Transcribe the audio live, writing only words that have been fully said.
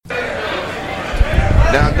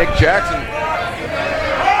Nick Jackson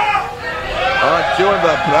onto in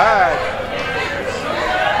the back.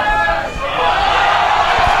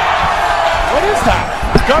 What is that?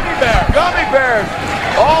 Gummy bears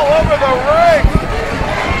all over the ring.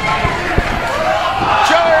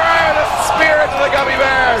 Joey Ryan, the spirit of the Gummy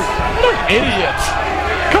Bears. What idiots.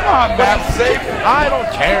 Come on, man. I don't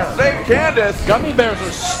care. Save Candace. Gummy bears are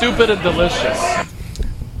stupid and delicious.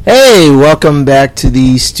 Hey, welcome back to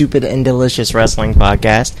the Stupid and Delicious Wrestling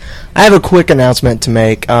Podcast. I have a quick announcement to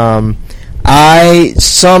make. I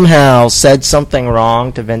somehow said something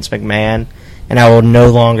wrong to Vince McMahon, and I will no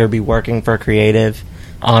longer be working for Creative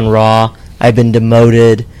on Raw. I've been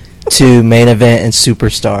demoted to Main Event and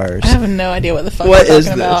Superstars. I have no idea what the fuck What you're is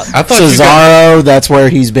talking this? about. Cesaro, that's where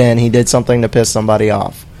he's been. He did something to piss somebody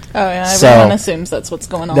off. Oh, yeah, everyone assumes that's what's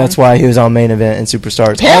going on. That's why he was on Main Event and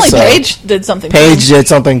Superstars. Apparently also, Paige did something. Paige did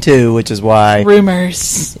something too, which is why...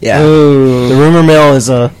 Rumors. Yeah. Ooh. The rumor mill is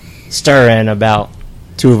a stir-in about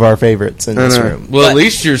two of our favorites in this room. Well, at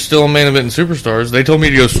least you're still on Main Event and Superstars. They told me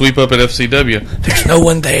to go sweep up at FCW. There's no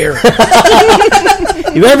one there.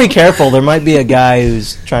 You better be careful. There might be a guy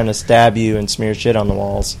who's trying to stab you and smear shit on the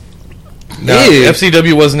walls. No,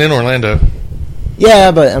 FCW wasn't in Orlando.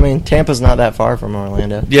 Yeah, but, I mean, Tampa's not that far from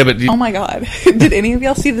Orlando. Yeah, but... Oh, my God. Did any of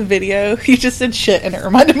y'all see the video? You just said shit, and it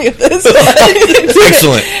reminded me of this.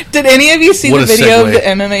 Excellent. Did any of you see What the a video of segue. the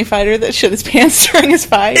MMA fighter that shit his pants during his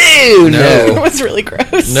fight? Ew, no. It was really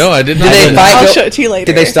gross. No, I did not. Did they I'll show it to you later.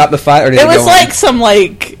 Did they stop the fight, or did it it was go like on? some,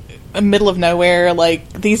 like, middle of nowhere,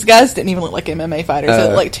 like, these guys didn't even look like MMA fighters. They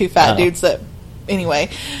looked like two fat dudes that... Anyway,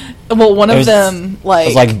 well, one of them, like... It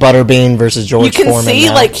was like Butterbean versus George You can Foreman see,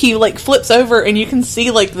 now. like, he, like, flips over, and you can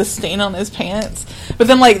see, like, the stain on his pants. But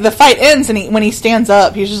then, like, the fight ends, and when he stands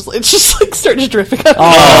up, it just, like, starts dripping up. Oh,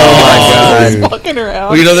 my God. He's walking around.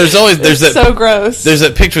 Well, you know, there's that... so gross. There's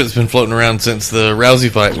that picture that's been floating around since the Rousey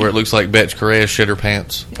fight where it looks like Betch Correa shit her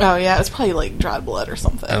pants. Oh, yeah, it's probably, like, dried blood or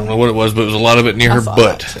something. I don't know what it was, but it was a lot of it near her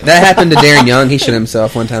butt. That happened to Darren Young. He shit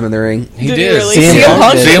himself one time in the ring. He Did did. he really?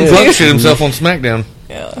 CM Punk shit himself on SmackDown.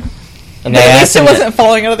 Yeah. And But at least it wasn't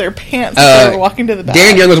falling out of their pants as they were walking to the back.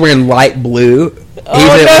 Darren Young was wearing light blue. It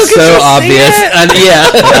was so obvious.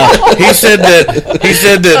 He said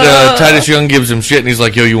that Titus Young gives him shit, and he's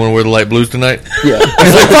like, "Yo, you want to wear the light blues tonight?" Yeah.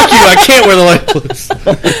 He's like, "Fuck you, I can't wear the light blues."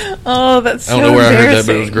 Oh, that's so I don't know where I heard that,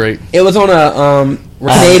 but it was embarrassing. great. It was on a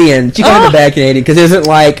Canadian. You can have a bad Canadian because it isn't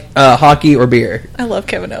like hockey or beer. I love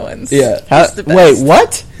Kevin Owens. Yeah. He's the best. Wait,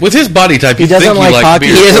 what? With his body type, He doesn't like hockey.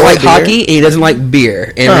 beer. He doesn't like beer? hockey. He doesn't like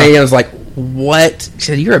beer. And Renee was like, "What?" She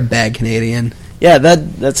said, "You're a bad Canadian." Yeah,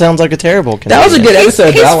 that sounds like a terrible Canadian. That was a good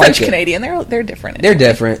episode. He's but I like French it. Canadian. They're different. They're anyway.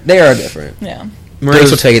 different. They are different. Yeah. Maurice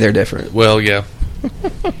will tell you they're different. Well, yeah.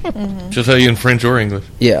 She'll tell you in French or English.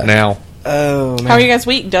 Yeah. Now. Oh, man. How are you guys'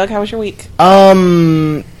 week, Doug? How was your week?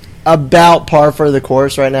 About par for the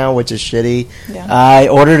course right now, which is shitty. Yeah. I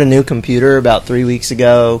ordered a new computer about 3 weeks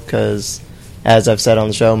ago because, as I've said on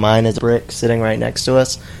the show, mine is a brick sitting right next to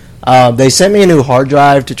us. They sent me a new hard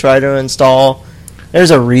drive to try to install.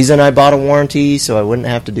 There's a reason I bought a warranty, so I wouldn't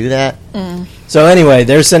have to do that. So anyway,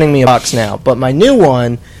 they're sending me a box now. But my new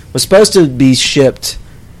one was supposed to be shipped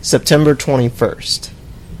September 21st.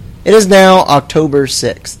 It is now October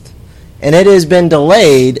 6th. And it has been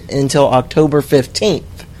delayed until October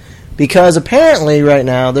 15th. Because apparently right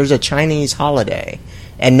now there's a Chinese holiday.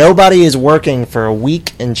 And nobody is working for a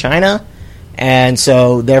week in China. And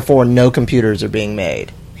so therefore no computers are being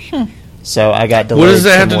made. So I got delayed. What does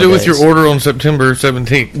that have to do with days. your order on September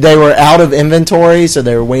 17th? They were out of inventory, so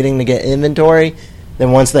they were waiting to get inventory.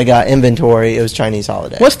 Then once they got inventory, it was Chinese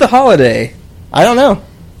holiday. What's the holiday? I don't know.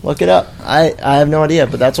 Look it up. I have no idea,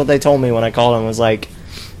 but that's what they told me when I called them. Was like,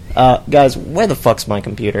 guys, where the fuck's my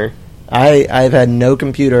computer? I've had no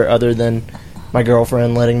computer other than my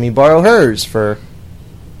girlfriend letting me borrow hers for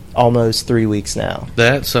almost 3 weeks now.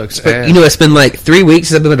 That sucks ass. You know, it's been like 3 weeks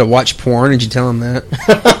since I've been able to watch porn. Did you tell them that?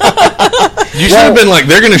 You should have been like,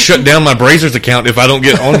 they're going to shut down my Brazers account if I don't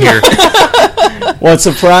get on here. What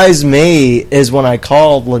surprised me is when I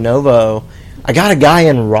called Lenovo, I got a guy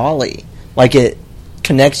in Raleigh. Like, it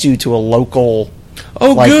connects you to a local...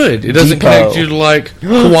 Oh, like, good. It doesn't depot. connect you to, like,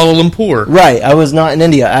 Kuala Lumpur. Right. I was not in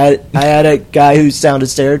India. I had a guy who sounded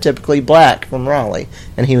stereotypically black from Raleigh,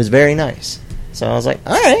 and he was very nice. So I was like,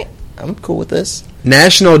 all right, I'm cool with this.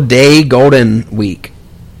 National Day Golden Week.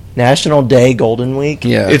 National Day Golden Week?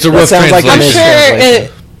 Yeah. It's a That rough sounds like a I'm translation. sure mistranslation.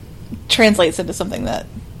 it translates into something that...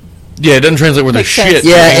 Yeah, it doesn't translate with the Makes shit. sense.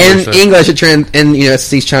 Yeah, in so. English it it's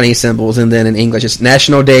these Chinese symbols, and then in English it's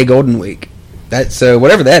National Day Golden Week. That's so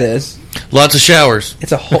whatever that is. Lots of showers.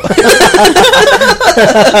 It's a whole.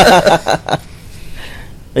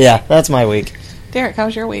 Yeah, that's my week. Derek, how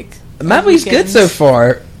was your week? My week's good so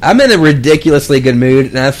far. I'm in a ridiculously good mood,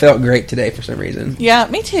 and I felt great today for some reason. Yeah,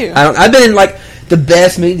 me too. I've been in, like, the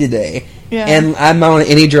best mood today, and I'm not on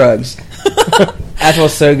any drugs. I feel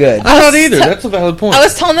so good. I don't either. That's a valid point. I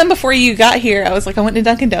was telling them before you got here, I was like, I went to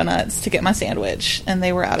Dunkin' Donuts to get my sandwich, and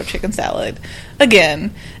they were out of chicken salad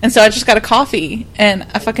again. And so I just got a coffee, and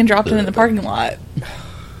I fucking dropped it in the parking lot.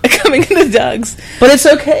 Coming into Doug's. But it's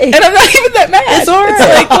okay. And I'm not even that mad. It's all right.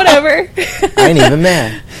 It's like, whatever. I ain't even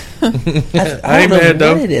mad. I don't know mad,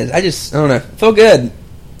 though. what it is. I don't know. Feel good.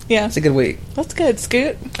 Yeah. It's a good week. That's good.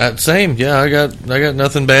 Scoot. Same. Yeah, I got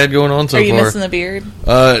nothing bad going on so far. Are you missing the beard?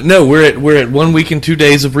 No, we're at 1 week and 2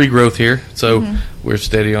 days of regrowth here, so we're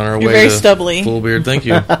steady on our You're way very to stubbly. full beard. Thank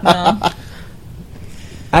you. No.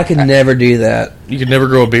 I could never do that. You could never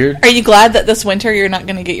grow a beard? Are you glad that this winter you're not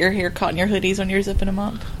going to get your hair caught in your hoodies when you're zipping them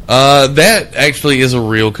up? That actually is a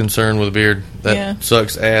real concern with a beard. That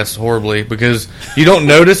sucks ass horribly because you don't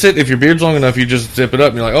notice it. If your beard's long enough, you just zip it up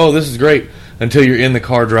and you're like, oh, this is great. Until you're in the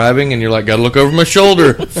car driving and you're like, gotta look over my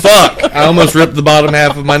shoulder. Fuck! I almost ripped the bottom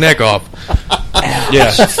half of my neck off.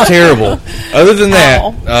 Yeah, it's terrible. Other than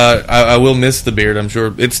that, I will miss the beard, I'm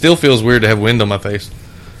sure. It still feels weird to have wind on my face.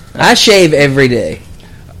 I shave every day.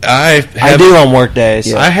 I do on work days.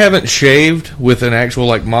 Yeah. I haven't shaved with an actual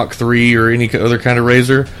like Mach 3 or any other kind of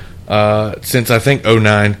razor since I think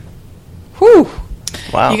 2009. Whew.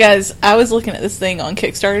 Wow. You guys, I was looking at this thing on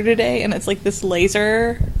Kickstarter today, and it's like this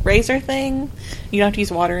laser razor thing. You don't have to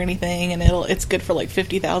use water or anything, and it's good for like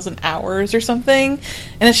 50,000 hours or something.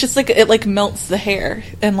 And it's just like it like melts the hair,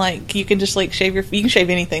 and like you can just like you can shave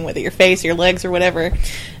anything with it, your face, your legs, or whatever.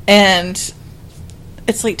 And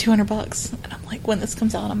it's like $200, and I'm like, when this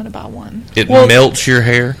comes out, I'm gonna buy one. It melts your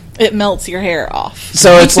hair. It melts your hair off.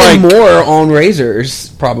 So it's like more on razors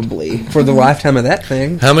probably for the lifetime of that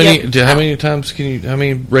thing. How many? Yep. How many times can you? How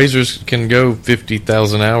many razors can go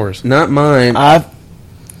 50,000 hours? Not mine. I've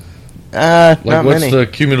like not what's many. the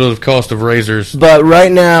cumulative cost of razors? But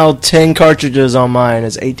right now, 10 cartridges on mine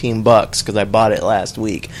is $18 because I bought it last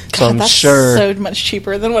week. So God, I'm that's sure. so much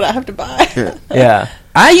cheaper than what I have to buy. Yeah.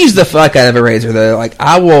 I use the fuck out of a razor though. Like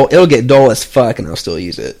it'll get dull as fuck, and I'll still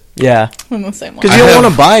use it. Yeah. I'm the same one. Because you don't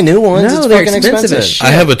want to buy new ones. No, it's they're fucking expensive as expensive. shit.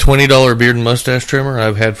 I have a $20 beard and mustache trimmer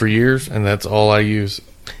I've had for years, and that's all I use.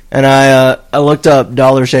 And I looked up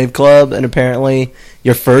Dollar Shave Club, and apparently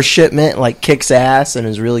your first shipment like kicks ass and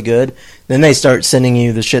is really good. Then they start sending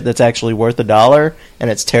you the shit that's actually worth $1, and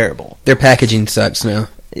it's terrible. Their packaging sucks now.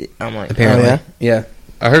 I'm like, Apparently, oh, yeah.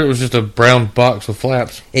 I heard it was just a brown box with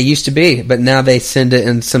flaps. It used to be, but now they send it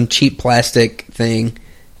in some cheap plastic thing,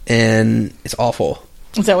 and it's awful.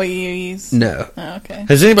 Is that what you use? No. Oh, okay.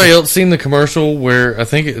 Has anybody else seen the commercial where I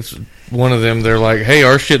think it's one of them? They're like, "Hey,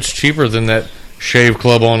 our shit's cheaper than that Shave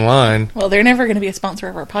Club online." Well, they're never going to be a sponsor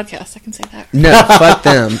of our podcast. I can say that. No, fuck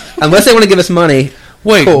them. Unless they want to give us money.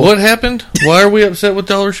 Wait, Cool. what happened? Why are we upset with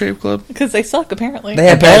Dollar Shave Club? Because they suck, apparently. They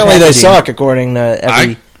have Apparently bad they packaging. suck, according to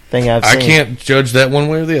everything I've I seen. can't judge that one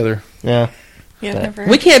way or the other. Yeah. Yeah, never.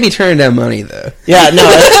 We can't be turning down money though. Yeah, no.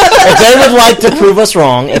 If they would like to prove us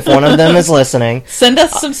wrong, if one of them is listening, Send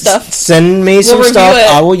us some stuff. send me some review stuff. it,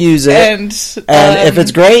 I will use it. And if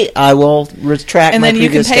it's great, I will retract and my then you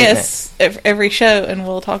can previous pay statement. us every show, and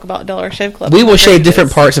we'll talk about Dollar Shave Club. We will How shave great it different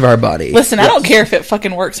is. parts of our body. Listen, I don't care if it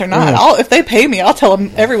fucking works or not. If they pay me, I'll tell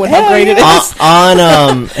everyone how great it is.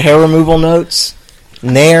 On hair removal notes,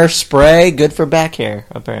 Nair spray, good for back hair,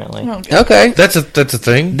 apparently. Oh, God. Okay. That's a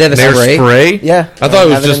thing. That is Nair spray? spray. Yeah, I thought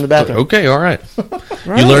it have was just in the bathroom. okay. All right.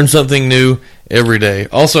 You learn something new every day.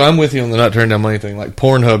 Also, I'm with you on the not turn down money thing. Like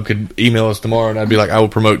Pornhub could email us tomorrow, and I'd be like, I will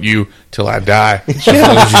promote you till I die, as long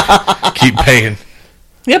as you keep paying.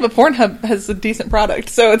 Yeah, but Pornhub has a decent product,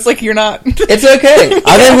 so it's like you're not. It's okay.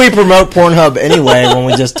 I think we promote Pornhub anyway when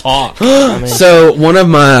we just talk. I mean, So one of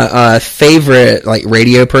my favorite like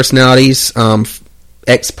radio personalities,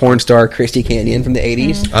 ex porn star Christy Canyon from the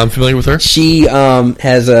 80s. I'm familiar with her. She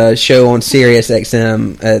has a show on Sirius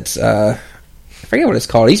XM. It's I forget what it's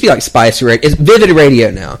called. It used to be like Spice Radio. It's Vivid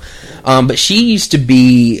Radio now. But she used to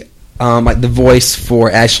be like the voice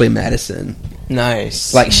for Ashley Madison.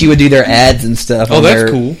 nice. Like she would do their ads and stuff. Oh, on that's their-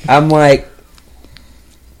 cool. I'm like,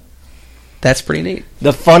 that's pretty neat.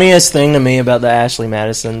 The funniest thing to me about the Ashley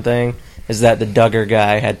Madison thing is that the Duggar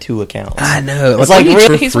guy had 2 accounts. I know. It's like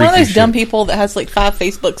really He's one of freaky those dumb shit. people that has like 5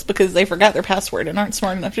 Facebooks because they forgot their password and aren't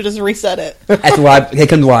smart enough to just reset it. At the they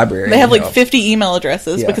come to the library. They have like 50 email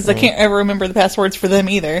addresses Yeah. because they can't ever remember the passwords for them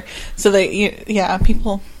either. So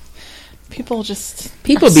people just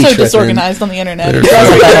People are be so tripping. disorganized on the internet. They're I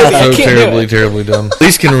was like, I so can't do terribly, it. terribly dumb. At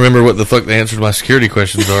least can remember what the fuck the answer to my security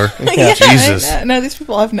questions are. Yeah, Jesus. no, these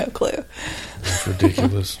people have no clue. That's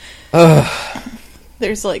ridiculous.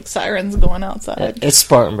 There's like sirens going outside. It's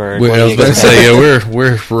Spartanburg. I was about to say, yeah,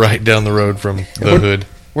 we're right down the road from the hood.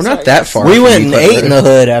 We're not that far. We went and ate in the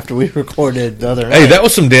hood after we recorded the other night. Hey, that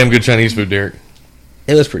was some damn good Chinese food, Derrick.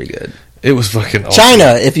 It was pretty good. It was fucking awesome.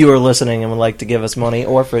 China, if you were listening and would like to give us money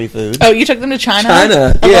or free food. Oh, you took them to China?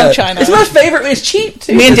 China. I love China. It's my favorite. It's cheap,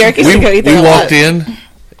 too. Me and Derrick used to go eat there We a lot. walked in.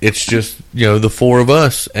 It's just, the four of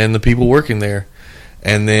us and the people working there.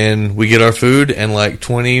 And then we get our food, and like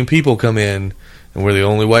 20 people come in, and we're the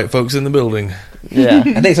only white folks in the building. Yeah.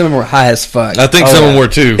 I think some of them were high as fuck. I think some of them were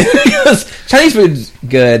too. Because Chinese food's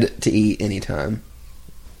good to eat anytime.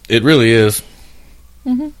 It really is.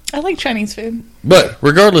 Mm-hmm. I like Chinese food. But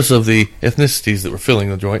regardless of the ethnicities that were filling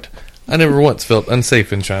the joint, I never once felt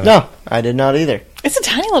unsafe in China. No, I did not either. It's a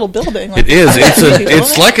tiny little building. It is.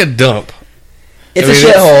 It's like a dump. It's a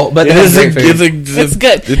shithole, but it's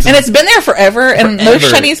good. And it's been there forever, and most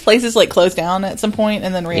Forever. Chinese places like close down at some point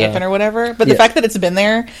and then reopen Yeah. or whatever. But the fact that it's been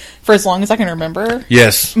there for as long as I can remember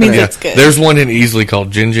Yes. means it's good. There's one in Easley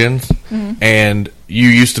called Jin Jin's, and you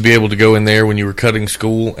used to be able to go in there when you were cutting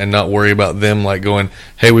school and not worry about them like going,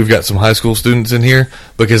 hey, we've got some high school students in here,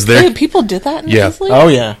 because they're... Wait, people did that in Yeah. Easley? Oh,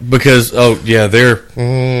 yeah. Because, they're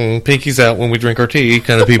pinkies out when we drink our tea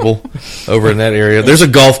kind of people over in that area. There's a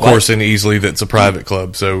golf course in Easley that's a private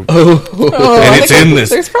club, so... Oh, and I it's think in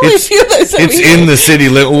this... There's probably a few of those over It's here. in the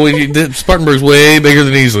city. Spartanburg's way bigger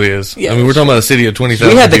than Easley is. Yeah, I mean, we're talking about a city of 20,000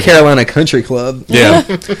 We had the people. Carolina Country Club. Yeah.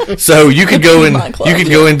 So you could go in. My club, You could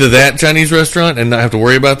go into that Chinese restaurant and not have to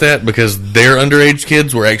worry about that because their underage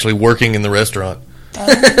kids were actually working in the restaurant,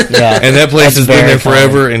 Yeah. and that place That's has been very there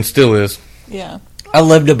forever common. and still is. Yeah. I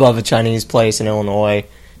lived above a Chinese place in Illinois,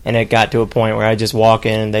 and it got to a point where I just walk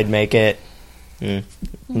in and they'd make it.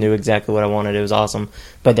 Knew exactly what I wanted. It was awesome.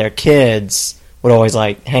 But their kids would always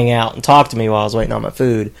like hang out and talk to me while I was waiting on my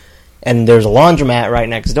food. And there's a laundromat right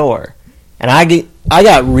next door. And I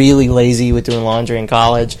got really lazy with doing laundry in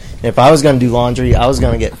college. And if I was going to do laundry, I was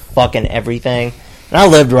going to get fucking everything. And I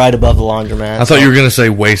lived right above the laundromat. I thought you were going to say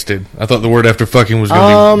wasted. I thought the word after fucking was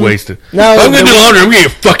going to be wasted. No, If I'm going to there do laundry, I'm going to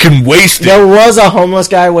get fucking wasted. There was a homeless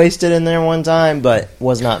guy wasted in there one time, but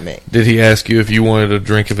was not me. Did he ask you if you wanted a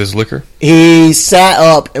drink of his liquor? He sat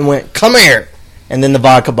up and went, "Come here," and then the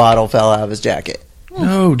vodka bottle fell out of his jacket.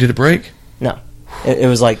 No. Did it break? No, it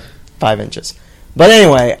was like 5 inches. But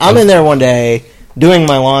anyway, I'm in there one day doing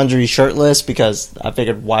my laundry shirtless because I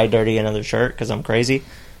figured why dirty another shirt because I'm crazy.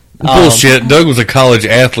 Bullshit. Doug was a college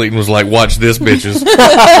athlete and was like, watch this, bitches.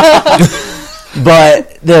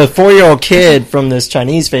 But the 4-year-old kid from this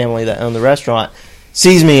Chinese family that owned the restaurant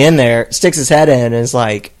sees me in there, sticks his head in, and is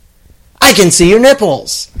like, "I can see your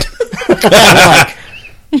nipples." I'm like,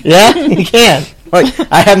 "Yeah, you can." Like,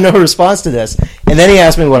 I have no response to this. And then he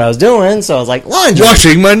asked me what I was doing, so I was like, "Laundry."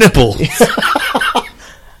 Washing my nipple.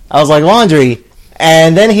 I was like, "Laundry."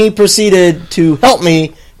 And then he proceeded to help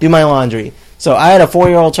me do my laundry. So I had a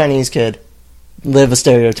 4-year-old Chinese kid live a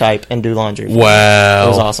stereotype and do laundry. For me. Wow. It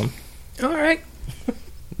was awesome. All right.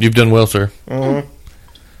 You've done well, sir. Mm-hmm.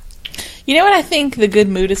 You know what I think the good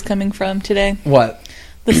mood is coming from today? What?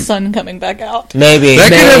 The sun coming back out. Maybe. That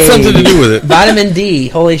could have something to do with it. Vitamin D.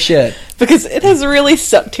 Holy shit. Because it has really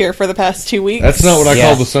sucked here for the past 2 weeks. That's not what I Yeah.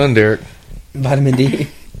 call the sun, Derrick. Vitamin D.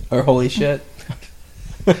 Or holy shit.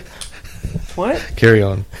 What? Carry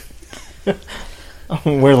on.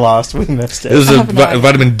 We're lost. We missed it. This is I a have no idea.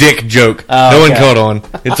 vitamin dick joke. Oh, No one okay. caught on.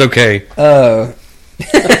 It's okay. Oh. Is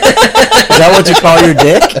that what you call your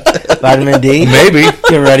dick? Vitamin D? Maybe.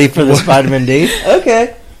 Get ready for this vitamin D.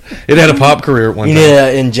 Okay. It had a pop career at one You time. need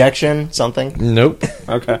an injection, something? Nope.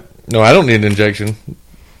 Okay. No, I don't need an injection.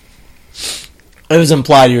 It was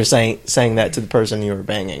implied you were saying that to the person you were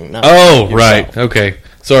banging. Not Oh, yourself. right. Okay.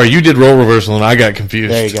 Sorry, you did role reversal and I got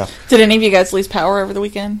confused. There you go. Did any of you guys lose power over the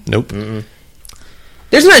weekend? Nope.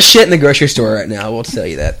 There's not shit in the grocery store right now. We'll tell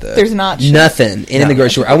you that, though. There's not shit. Nothing in the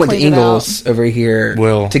grocery store. I went to Cleaned it Ingles over here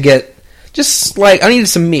Well. to get just like I needed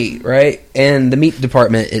some meat, right? And the meat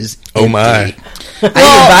department is Oh, my. empty. I needed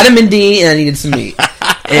vitamin D and I needed some meat.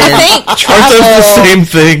 I And think Aren't those the travel, same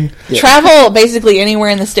thing? travel basically anywhere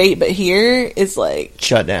in the state but here is like,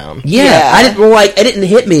 Shut down. yeah, I didn't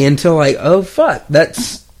hit me until like, oh fuck,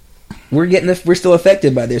 we're still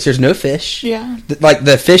affected by this. There's no fish. yeah. Like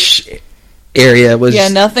the fish area was Yeah,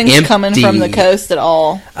 nothing's empty. coming from the coast at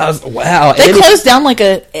all. I was wow. They And it- closed down like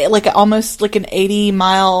almost like an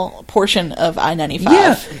 80-mile portion of I-95.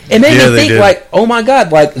 Yeah, it made Yeah, me they think did. like, oh my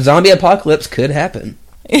god, like zombie apocalypse could happen.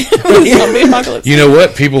 Zombie apocalypse. You know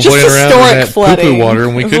what? People Just playing around in historic that flooding. poo-poo water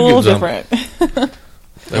and we It was could a little get some. different.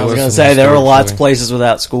 I was going to say, there were lots of places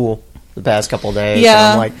without school the past couple of days. Yeah.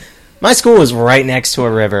 And I'm like, my school was right next to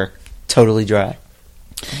a river, totally dry.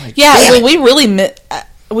 Yeah, well, we really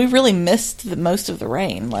we really missed most of the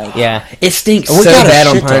rain. Like, Yeah. It stinks We so got a bad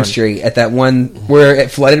on shit Pine ton. Street at that one where it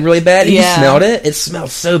flooded really bad. You Yeah. smelled it. It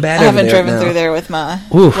smelled so bad. I haven't over there driven now. through there with my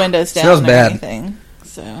Oof, windows down smells or bad. anything.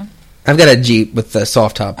 So I've got a Jeep with the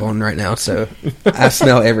soft top on right now, so I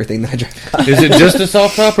smell everything that I drive by. Is it just a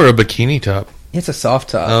soft top or a bikini top? It's a soft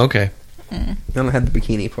top. Oh, okay. I don't have the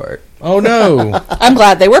bikini part. Oh no. I'm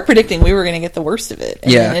glad they were predicting we were going to get the worst of it.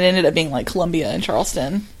 And Yeah. then it ended up being like Columbia and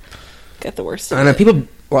Charleston got the worst of I know it. people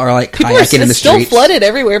are like People are kayaking in the still streets. flooded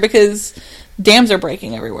everywhere because dams are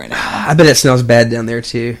breaking everywhere now. I bet it smells bad down there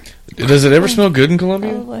too. Does it ever smell good in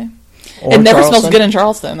Columbia? Probably. Or It never Charleston. smells good in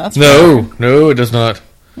Charleston. That's for No, no, it does not.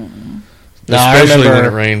 No, I Especially when it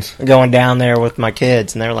remember rains. going down there with my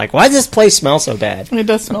kids, and they were like, "Why does this place smell so bad?" sure. It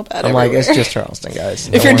does smell bad. I'm like, everywhere. "It's just Charleston, guys."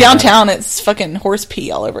 If Don't you're worry about downtown, it's fucking horse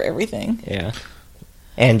pee all over everything. it." Yeah,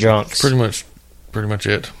 and drunks. Pretty much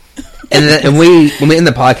it. And then, and when we end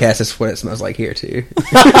the podcast, that's what it smells like here too.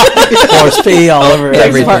 Horse pee all over Greg's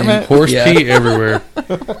everything. apartment. Horse Yeah. pee everywhere.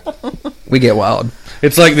 We get wild.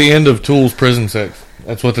 It's like the end of Tool's prison sex.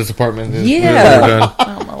 That's what this apartment is. Yeah. We're done.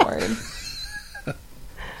 Oh my word!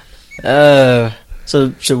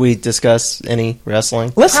 So should we discuss any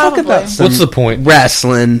wrestling? Let's talk Probably. about some What's the point?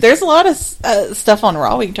 wrestling. There's a lot of stuff on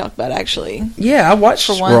Raw we can talk about actually. Yeah, I watched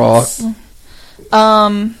For Raw.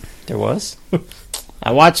 once, There was.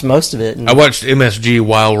 I watched most of it. And I watched MSG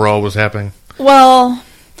while Raw was happening. well,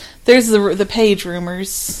 there's the Paige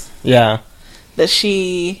rumors yeah, that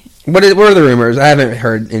she What are the rumors? I haven't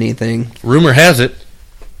heard anything. Rumor has it.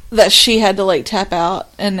 had to like tap out,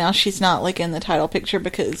 and now she's not like in the title picture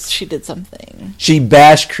because she did something. she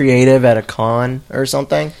bashed creative at a con or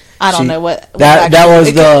something. I don't She- know what that actually- was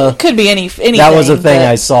it the could be anything. that was the thing but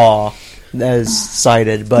I saw as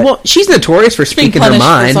cited, but Well, she's notorious for speaking her punished for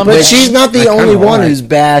mind, something. but she's not the I kinda only one like- who's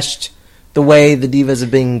bashed the way the divas are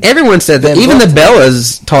being. Everyone said that. Been Even the booked.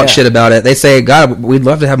 Bellas talk Yeah. shit about it. They say, "God, we'd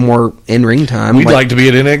love to have more in-ring time." We'd like to be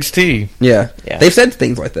at NXT. yeah. Yeah. They've said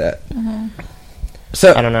things like that.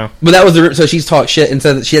 So I don't know. But that was so she's talked shit and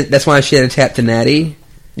said that that's why she had to tap to Natty.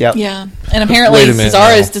 Yep. Yeah, and apparently Wait a minute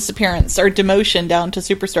Cesaro's now. disappearance or demotion down to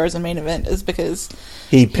Superstars in main event is because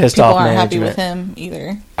He pissed people off aren't happy management. with him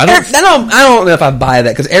either. I don't. I don't know if I buy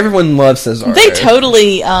that because everyone loves Cesaro. They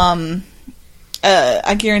totally.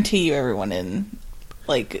 I guarantee you, everyone in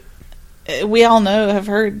like we all have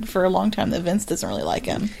heard for a long time that Vince doesn't really like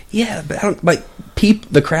him. Yeah, but I don't like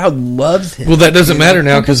the crowd loves him. Well, that doesn't matter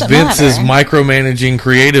now It because doesn't Vince is matter. micromanaging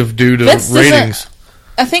creative due to Vince doesn't- ratings.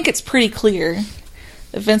 I think it's pretty clear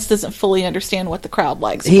that Vince doesn't fully understand what the crowd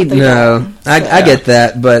likes. And He what they no, don't. I get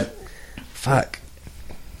that, but fuck.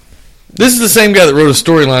 This is the same guy that wrote a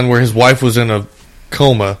storyline where his wife was in a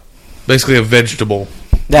coma, basically a vegetable.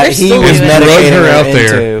 That They're he still was doing it. medicating Run her her out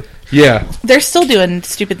there. into. Yeah, They're still doing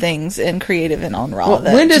stupid things in creative and on Raw Well,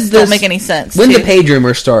 that when did just this don't make any sense. When too. the Paige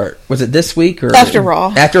rumors start? Was it this week or After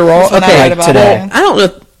Raw? After Raw, That's when I okay. read about today. it. I don't know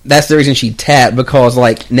if that's the reason she tapped because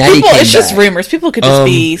like Natty People, came it's just back. rumors. People could just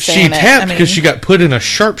be she saying it. tapped I mean, because she got put in a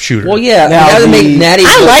sharpshooter. Well, yeah, Now that would make the- Natty.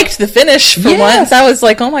 I look- liked the finish for Yeah. once. I was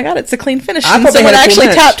like, oh my god, it's a clean finish. I And thought they someone had a cool actually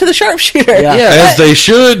match. tapped to the sharpshooter. Yeah. Yeah. as they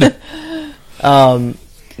should.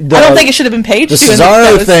 The, I don't think it should have been Paige the doing it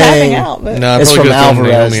that Cesaro was tapping thing out. But. No, it's probably from goes down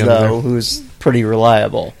to Alvarez Naomi though, over who's pretty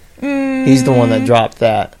reliable. He's the one that dropped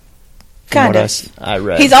that. From Kind what I of. I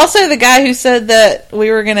read. He's also the guy who said that we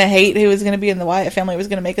were going to hate who was going to be in the Wyatt family was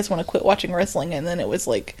going to make us want to quit watching wrestling, and then it was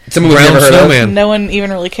like Someone we've Brown never heard of. Snowman. no one even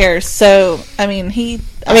really cares. So I mean, he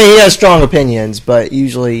has strong opinions, but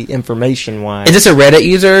usually information wise. Is this a Reddit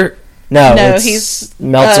user? No, no, it's he's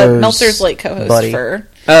Meltzer's like co-host buddy. for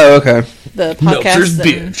Oh, okay. the Meltzer's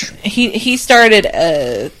podcast. And bitch. he started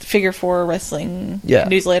a Figure 4 wrestling Yeah.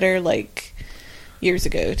 newsletter like years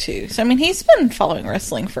ago too. So I mean, he's been following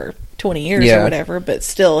wrestling for 20 years Yeah. or whatever, but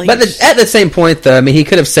still. But at the same point, though, I mean, he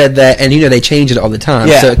could have said that, and they change it all the time.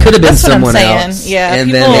 Yeah. So it could have been That's what I'm someone saying. else. Yeah,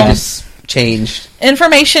 and people- then they just changed.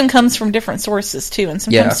 information comes from different sources too, and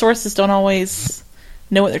sometimes Yeah. sources don't always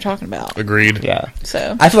know what they're talking about. Agreed. Yeah.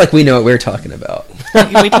 So I feel like we know what we're talking about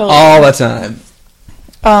we totally. all the time.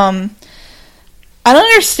 I don't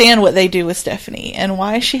understand what they do with Stephanie and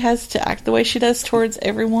why she has to act the way she does towards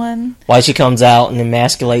everyone. Why she comes out and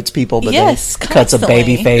emasculates people, but Yes, then cuts a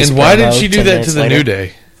constantly. baby face. And why did promo she do 10 that to minutes the later. New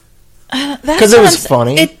Day? Because it was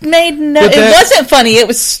funny. It made no. But It that- wasn't funny. It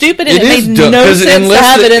was stupid, and it, is made dumb, no 'cause sense to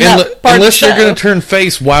have it in that part unless of you're the going show. to turn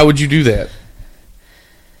face, why would you do that?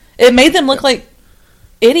 It made them look like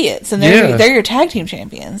idiots, and Yeah. they're your tag team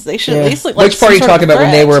champions. They should Yeah. at least look like Which part are you some sort talking of about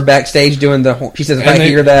when they threat. were backstage doing the? She says, "If And I they-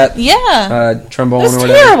 hear that Yeah, trombone it was or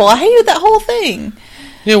whatever." terrible. I hated that whole thing.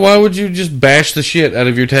 Yeah, why would you just bash the shit out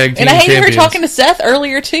of your tag team And I hated champions? her talking to Seth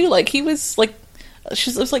earlier too. Like he was like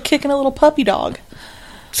She was like kicking a little puppy dog.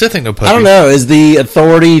 Seth ain't no puppy. I don't know. Is the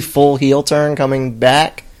Authority full heel turn coming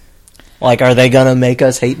back? Like, are they gonna make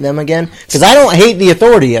us hate them again? Because I don't hate the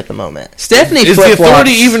Authority at the moment. Stephanie is the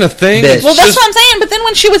Authority even a thing? Bitch. Well, that's what I'm saying. But then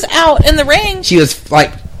when she was out in the ring, She was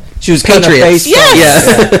Patriots. Yes.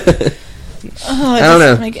 Yeah. oh, it I don't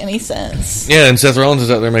doesn't know. make any sense. Yeah, and Seth Rollins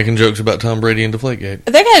is out there making jokes about Tom Brady and Deflategate.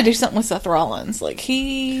 They got to do something with Seth Rollins. Like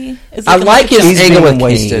he is. I looking like his He's angle being with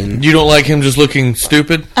wasted. Kane. You don't like him just looking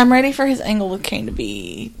stupid? I'm ready for his angle with Kane to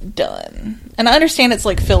be done. And I understand it's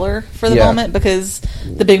like filler for the Yeah. moment moment because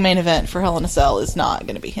the big main event for Hell in a Cell is not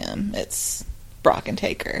going to be him. It's Brock and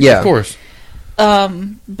Taker. Yeah. Of course.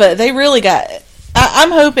 But they really got...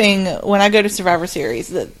 I'm hoping when I go to Survivor Series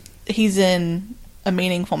that he's in a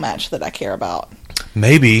meaningful match that I care about.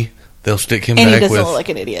 Maybe they'll stick him And he back doesn't with look like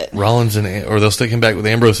an idiot. Rollins or they'll stick him back with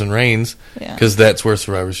Ambrose and Reigns Yeah. because that's where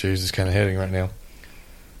Survivor Series is kind of heading right now.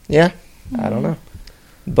 Yeah, I don't know.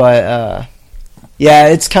 But, yeah,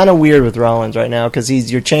 it's kind of weird with Rollins right now because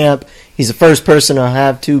he's your champ. He's the first person to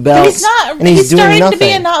have 2 belts. But he's not... And he's doing starting nothing. to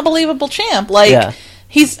be a not believable champ. Like... Yeah.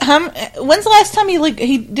 When's the last time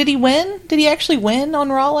did he win? Did he actually win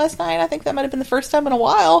on Raw last night? I think that might have been the first time in a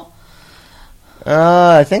while.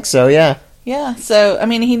 I think so, yeah. Yeah, so, I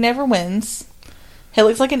mean, he never wins. He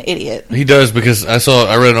looks like an idiot. He does because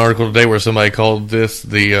I read an article today where somebody called this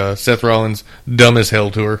the Seth Rollins dumb as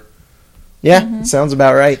hell tour. Yeah, sounds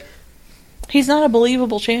about right. He's not a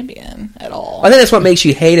believable champion at all. I think that's what makes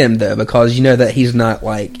you hate him, though, because you know that he's not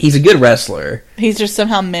like... He's a good wrestler. He's just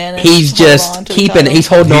somehow managed. He's just keeping... He's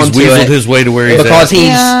holding on He's to weaseled it. his way to where he's because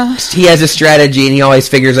at. he has a strategy and he always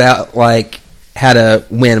figures out, like, how to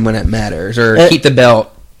win when it matters or keep the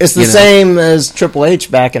belt. It's the same as Triple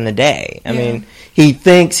H back in the day. I mean, he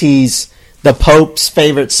thinks he's the Pope's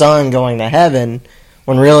favorite son going to heaven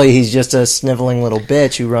when really he's just a sniveling little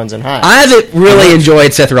bitch who runs and hides. I've really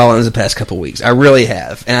enjoyed Seth Rollins the past couple weeks. I really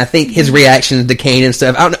have. And I think his reactions to Kane and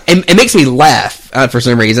stuff, I don't know, it makes me laugh for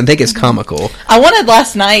some reason. I think it's comical.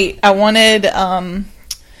 Last night, I wanted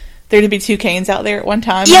there to be 2 Kanes out there at one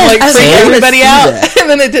time. Yes, and, I freak wanted to everybody see out. that. And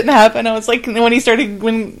then it didn't happen. I was like,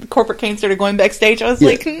 when Corporate Kane started going backstage, I was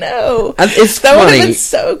like, no. It's that would funny. have been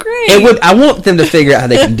so great. I want them to figure out how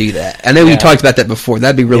they can do that. I know we talked about that before.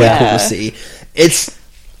 That'd be really cool to see.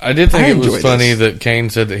 I did think I it was enjoy funny this. that Kane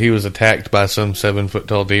said that he was attacked by some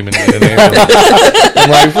 7-foot-tall demon. In an ambulance. I'm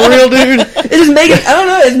like, for real, dude? It just making. I don't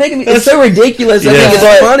know. It's making me. It's so ridiculous. I Yeah. think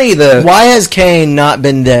it's funny though. Why has Kane not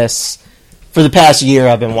been this for the past year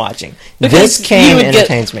I've been watching? Because This Kane you would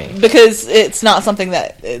entertains me. Because it's not something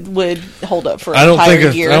that would hold up for an I don't entire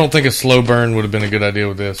think year. I don't think a slow burn would have been a good idea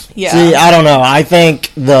with this. Yeah. See, I don't know. I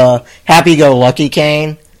think the happy-go-lucky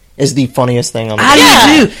Kane is the funniest thing on the I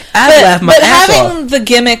show. do too. I laugh my but ass having off. the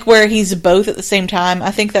gimmick where he's both at the same time,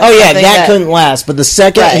 I think that's Oh, yeah, something that couldn't last. But the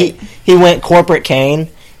second Right. he went corporate Kane,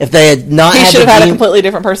 if they had not he had should the have had a demon- completely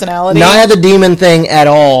different personality. not had the demon thing at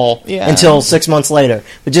all Yeah. until 6 months later,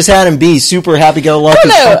 but just had him be super happy-go-lucky I don't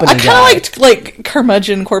know. company I kind guy. of liked like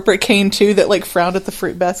curmudgeon corporate Kane too, that like frowned at the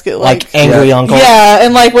fruit basket, like angry uncle. yeah,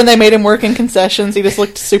 and like when they made him work in concessions, he just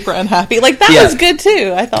looked super unhappy. Like that Yeah. was good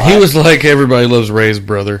too. I thought He was like everybody loves Ray's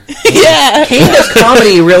brother. yeah. He does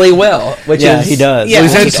comedy really well, which Yeah, is he does. Yeah. Well,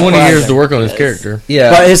 he's had He's 20 years to surprising. work on his character. Yeah,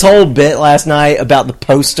 But his whole bit last night about the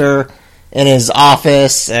poster in his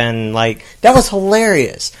office and like that was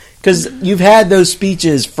hilarious because you've had those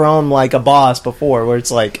speeches from like a boss before where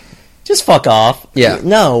it's like just fuck off. Yeah.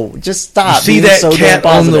 No, just stop. See being that so damn cat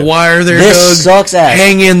on the positive. wire there, This Doug? sucks ass.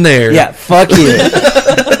 Hang in there. Yeah, fuck you.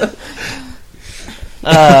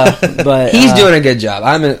 But he's doing a good job.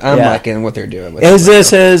 I'm yeah. liking what they're doing. With Is him. this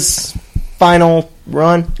his final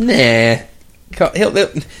run? Nah. He'll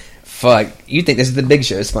fuck. You think this is the Big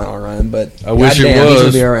Show's final run, but I wish it goddamn, He's was.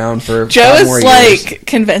 gonna be around for Joe 5 is more like years.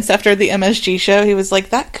 convinced after the MSG show. He was like,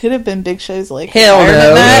 that could have been Big Show's like Hell retirement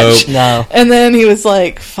no. match. No. And then he was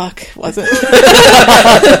like, fuck, wasn't.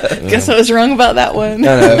 Guess I was wrong about that one.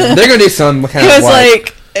 No, they're gonna do some kind He of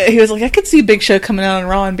was like, I could see Big Show coming out on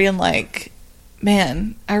Raw and being like,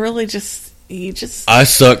 man, I really I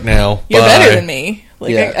suck now. you're Bye. better than me.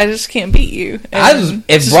 Like, Yeah. I just can't beat you. I And just,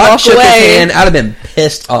 if just Brock walk shook his away. hand, I'd have been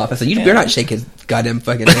pissed off. I said, "You better not shake his goddamn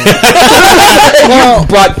fucking hand." Well,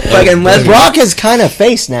 Brock fucking Lesnar. Brock is kind of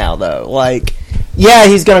face now though. Like, yeah,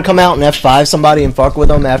 he's gonna come out and F5 somebody and fuck with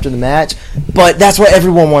them after the match, but that's what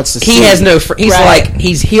everyone wants to see. He has no. He's Right. like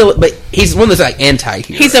he's heel, but he's one of those like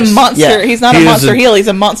anti-heroes. He's a monster. Yeah. He's not He a is monster a- heel. He's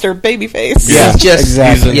a monster babyface. Yeah, He's just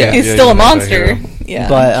exactly. yeah. He's Yeah, still a he's not a monster. hero. Yeah.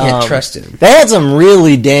 But Can't trust him. They had some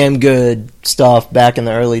really damn good stuff back in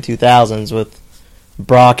the early 2000s with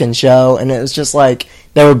Brock and Show, and it was just like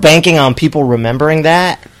they were banking on people remembering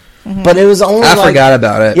that. But it was only I forgot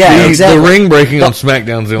about it. Yeah, exactly. The ring breaking on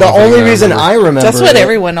SmackDown's the only reason I remember that's what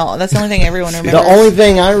everyone. That's the only thing everyone remembers.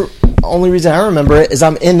 The only reason I remember it is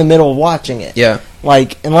I'm in the middle of watching it. Yeah.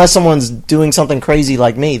 Like, unless someone's doing something crazy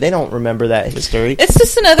like me, they don't remember that history. It's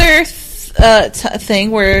just another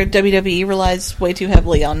thing where WWE relies way too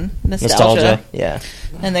heavily on nostalgia. Yeah.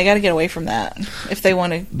 And they got to get away from that if they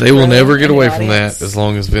want to. They will never get away from that as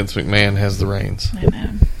long as Vince McMahon has the reins. I know.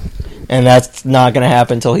 And that's not going to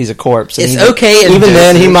happen until he's a corpse. And It's okay. Even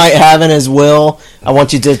then, he might have in his will, I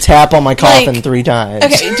want you to tap on my coffin 3 times.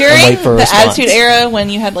 Okay, during the Attitude Era, when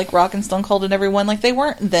you had like Rock and Stone Cold and everyone, like they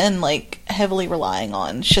weren't then like heavily relying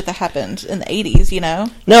on shit that happened in the 80s, you know?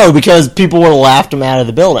 No, because people would have laughed him out of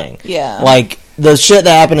the building. Yeah. Like, the shit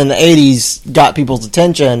that happened in the 80s got people's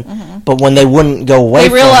attention, but when they wouldn't go away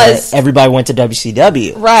from it, everybody went to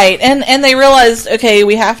WCW. Right, and they realized, okay,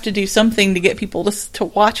 we have to do something to get people to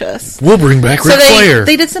watch us. We'll bring back Ric Flair.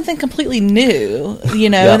 They did something completely new, you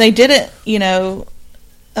know, and they didn't, you know,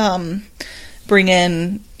 bring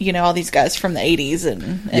in, you know, all these guys from the 80s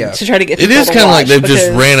and to try to get people It is to kind of watch like they've just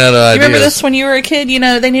ran out of ideas. You remember this when you were a kid? You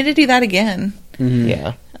know, they need to do that again. Mm-hmm.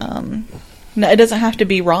 Yeah. No, it doesn't have to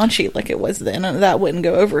be raunchy like it was then. That wouldn't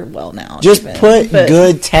go over well now. Just put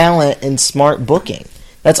good talent and smart booking.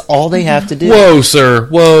 That's all they have to do. Whoa, sir.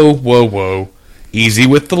 Whoa. Easy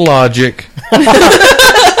with the logic.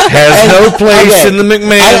 Has no place in the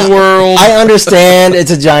McMahon world. I understand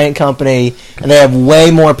it's a giant company, and they have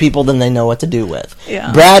way more people than they know what to do with.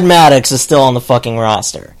 Yeah. Brad Maddox is still on the fucking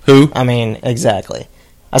roster. Who? I mean, exactly.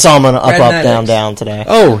 I saw him on Up, Maddox. Down today.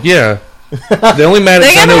 Oh, yeah. The only Maddox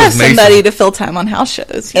they I gotta know have is Mason. somebody to fill time on house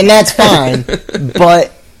shows. And that's fine. But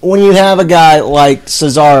when you have a guy like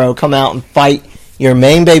Cesaro come out and fight your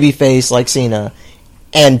main babyface like Cena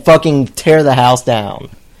and fucking tear the house down,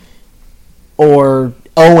 or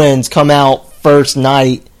Owens come out first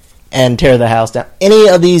night and tear the house down, any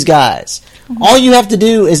of these guys, all you have to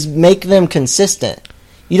do is make them consistent.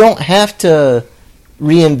 You don't have to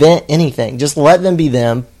reinvent anything. Just let them be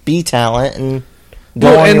them, be talent, and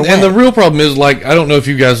go on your way. And the real problem is, like, I don't know if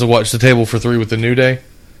you guys have watched The Table for Three with the New Day,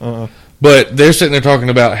 but they're sitting there talking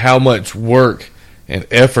about how much work and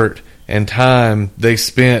effort and time they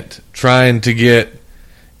spent trying to get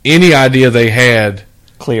any idea they had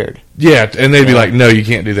cleared. Yeah, and they'd be like, no, you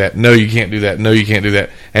can't do that. No, you can't do that. No, you can't do that.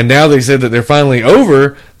 And now they said that they're finally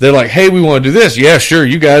over. They're like, hey, we want to do this. Yeah, sure,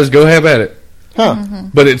 you guys go have at it. Huh.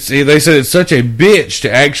 But they said it's such a bitch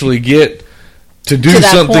to actually get to do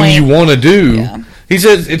something point. you want to do. Yeah. He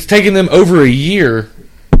says it's taken them over a year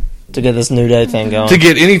to get this New Day thing going. To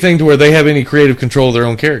get anything to where they have any creative control of their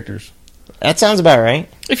own characters. That sounds about right.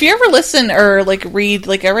 If you ever listen or like read,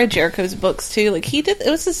 like I read Jericho's books too. Like he did, it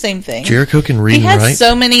was the same thing. Jericho can read and and write. He had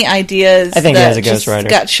so many ideas. I think that he has a ghostwriter.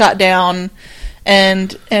 Got shot down,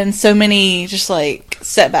 and so many just like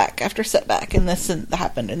setback after setback, and this and that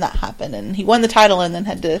happened, and he won the title, and then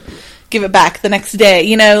had to give it back the next day.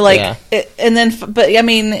 You know, like and then, but I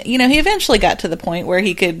mean, you know, he eventually got to the point where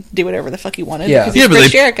he could do whatever the fuck he wanted. Yeah, because but they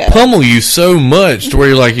Jericho. pummel you so much to where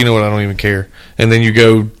you're like, you know what, I don't even care, and then you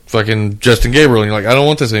go fucking Justin Gabriel, and you're like, I don't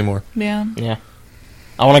want this anymore. Yeah.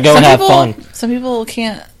 I want to go have fun. Some people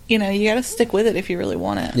can't. You know, you got to stick with it if you really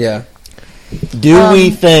want it. Yeah. Do we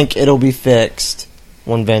think it'll be fixed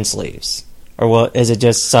when Vince leaves? Or what, is it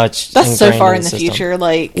just such... That's so far in the system? future.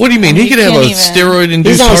 Like, what do you mean? He could have a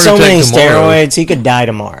steroid-induced heart attack tomorrow. He's on so many steroids, he could die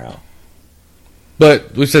tomorrow.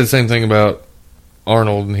 But we said the same thing about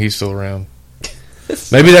Arnold, and he's still around.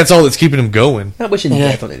 Maybe that's all that's keeping him going. I'm not wishing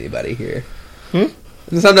death on anybody here.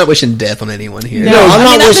 I'm not wishing death on anyone here. No, I'm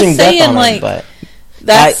not wishing death on him, but...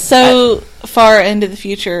 That's so far into the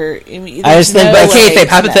future. I just think... But okay,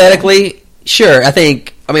 hypothetically, sure, I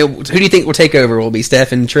think... I mean, who do you think will take over? Will it be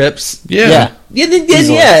Steph and Trips? Yeah.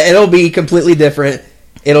 It'll be completely different.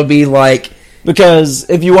 It'll be like... Because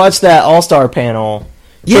if you watch that All-Star panel,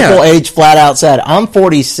 Triple H flat out said, I'm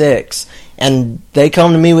 46, and they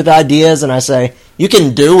come to me with ideas, and I say, you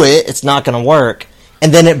can do it, it's not going to work.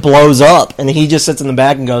 And then it blows up, and he just sits in the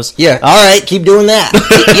back and goes, all right, keep doing that.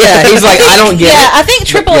 He's like, I don't get it. Yeah, I think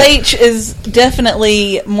Triple H is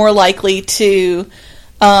definitely more likely to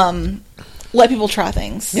let people try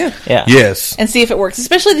things. Yeah. Yes. And see if it works.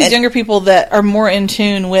 Especially these younger people that are more in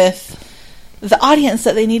tune with the audience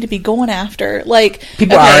that they need to be going after. Like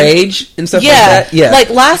people our age and stuff like that. Yeah. Like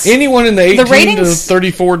anyone in the 18 ratings, to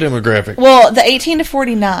 34 demographic. Well, the 18 to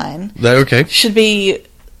 49 okay. should be...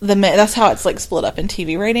 that's how it's like split up in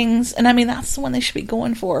TV ratings, and I mean that's the one they should be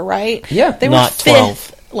going for, right? Yeah, they were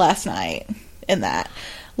 5th last night in that.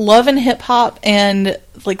 Love and Hip Hop and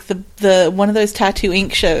like the one of those Tattoo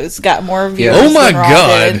Ink shows got more views. Oh my than Raw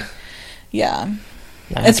god! did. Yeah,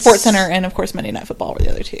 And SportsCenter and, of course, Monday Night Football were the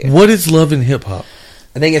other two. What is Love and Hip Hop?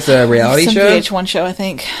 I think it's a reality Some show. VH1 show, I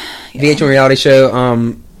think. Yeah. VH1 reality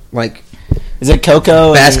show. Like is it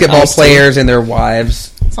Coco? Basketball players and their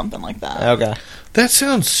wives. Something like that. Okay. That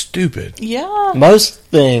sounds stupid. Yeah. Most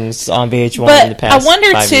things on VH1 but in the past I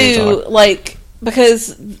wonder 5 years too, are. like,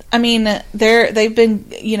 because I mean, they've been,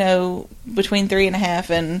 you know, between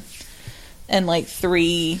 3.5 and like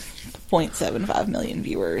 3.75 million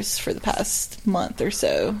viewers for the past month or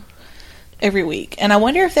so every week, and I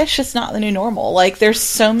wonder if that's just not the new normal. Like, there's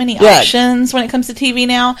so many options when it comes to TV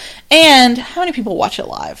now, and how many people watch it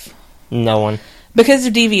live? No one. Because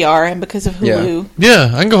of DVR and because of Hulu.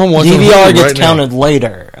 Yeah, I can go home and watch DVR Hulu gets right counted now.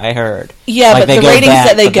 later, I heard. Yeah, like but the ratings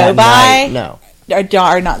that they go by no.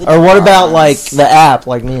 are not the Or what DVR about, ones. like, the app,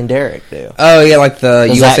 like me and Derrick do? Oh yeah, like the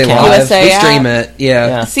Does USA that count? Live. USA we app? stream it.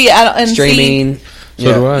 Yeah. See, I don't, and Streaming.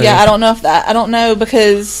 So do I. Yeah, I don't know if that. I don't know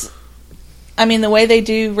because, I mean, the way they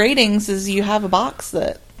do ratings is you have a box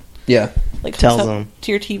that Yeah. like Tells hooks up them.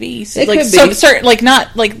 to your TV. So, It like could so be. certain, like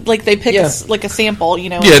not like they pick like a sample, you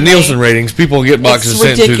know. Yeah, and Nielsen ratings. People get boxes it's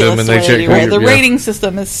sent to ridiculous them and the they way check. do it. The yeah. rating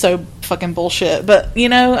system is so fucking bullshit. But you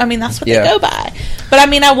know, I mean, that's what Yeah. they go by. But I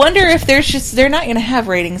mean, I wonder if they're not going to have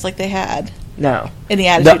ratings like they had No. in the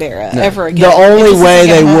Attitude Era ever again. The only It just way isn't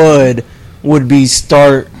they gonna happen. would be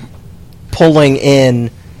start pulling in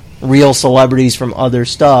real celebrities from other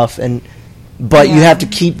stuff, but you have to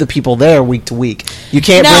keep the people there week to week. You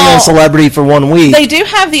can't bring in No. a celebrity for 1 week. They do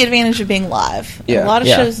have the advantage of being live. Yeah. A lot of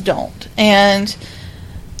Yeah. shows don't.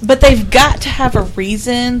 But they've got to have a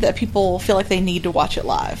reason that people feel like they need to watch it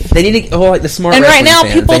live. They need to. Oh, like the smart. And right wrestling now,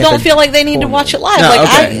 fans, people they have don't to feel like they need to pull watch them. it live. No,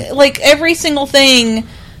 like okay. like every single thing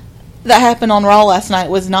that happened on Raw last night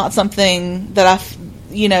was not something that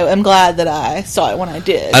am glad that I saw it when I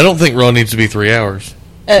did. I don't think Raw needs to be 3 hours.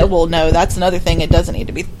 Well, no, that's another thing. It doesn't need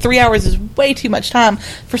to be. 3 hours is way too much time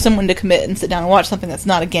for someone to commit and sit down and watch something that's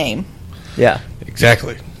not a game. Yeah.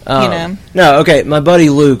 Exactly. know? No, okay, my buddy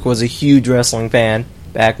Luke was a huge wrestling fan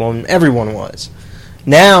back when everyone was.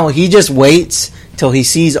 Now, he just waits till he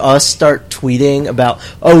sees us start tweeting about,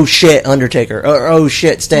 oh shit, Undertaker, or oh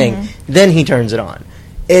shit, Sting. Mm-hmm. Then he turns it on.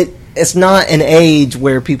 It's not an age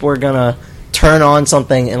where people are going to turn on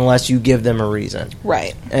something unless you give them a reason.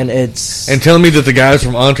 Right. And it's... And telling me that the guys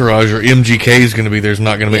from Entourage or MGK is going to be there is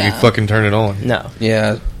not going to make me fucking turn it on. No.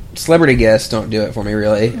 Yeah, celebrity guests don't do it for me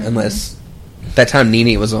really, unless that time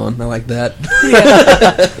Nene was on. I like that.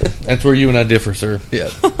 That's where you and I differ, sir. Yeah.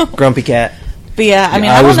 Grumpy Cat. But yeah, I mean,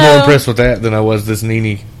 I I don't was more know. impressed with that than I was this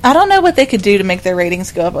Nene. I don't know what they could do to make their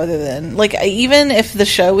ratings go up other than, like, even if the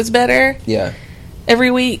show was better Yeah.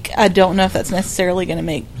 every week, I don't know if that's necessarily going to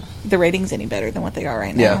make the ratings any better than what they are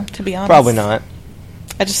right now, Yeah. to be honest. Probably not.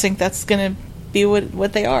 I just think that's going to be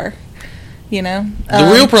what they are, you know?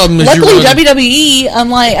 The real problem is luckily, you run- WWE,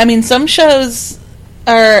 unlike, I mean, some shows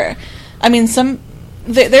are, I mean,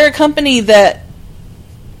 they're a company that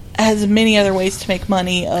has many other ways to make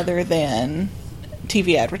money other than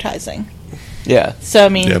TV advertising. Yeah. So I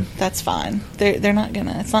mean, Yep. that's fine. They're not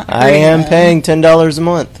gonna. It's not. I hurting am them. paying $10 a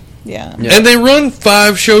month. Yeah. Yeah. And they run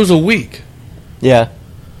 5 shows a week. Yeah.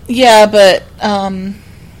 Yeah, but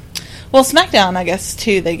well, SmackDown, I guess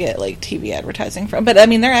too. They get like TV advertising from, but I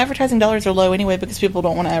mean, their advertising dollars are low anyway because people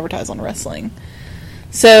don't want to advertise on wrestling.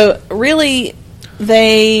 So really,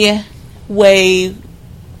 they weigh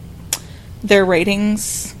their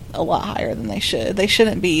ratings a lot higher than they should. They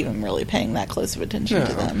shouldn't be even really paying that close of attention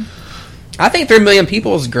to No. them. I think 3 million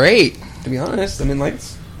people is great, to be honest. I mean, like,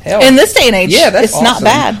 hell. In this day and age, Yeah, that's it's not awesome.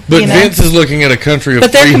 bad. But you know? Vince is looking at a country of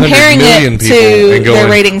But they're 300 comparing million it people to and going, their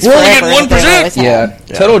ratings we're only forever. getting that they've 1%. always had.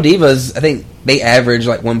 Yeah. Total Divas, I think they average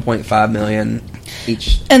like 1.5 million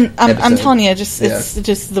each. And I'm episode. telling you, it's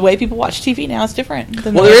just the way people watch TV now is different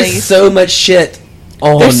than Well, the way there they is used so to. much shit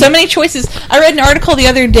on. There's so many choices. I read an article the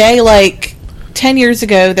other day, like 10 years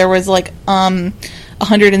ago, there was like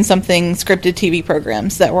 100 and something scripted TV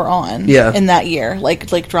programs that were on in that year, like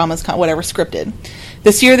dramas, whatever, scripted.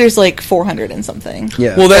 This year, there's like 400 and something.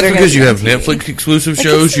 Yeah. Well, that's that are because you gonna have be on TV. Netflix exclusive It's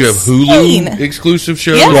shows, you have insane. Hulu exclusive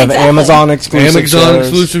shows, Yeah. You have Exactly. Amazon exclusive Amazon shows.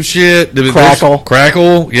 exclusive shit,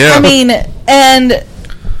 Crackle. yeah. I mean, and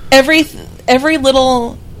every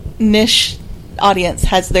little niche audience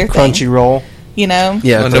has their thing. Crunchyroll. You know?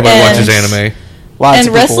 Yeah. Well, nobody And- watches anime. Lots And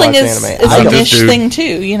of people wrestling watch is anime. a don't. niche Dude. thing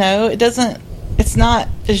too, you know. It's not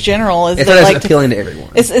as general as It's they not like as appealing to everyone.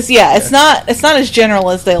 It's not as general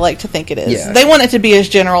as they like to think it is. Yeah. They want it to be as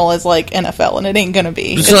general as like NFL, and it ain't gonna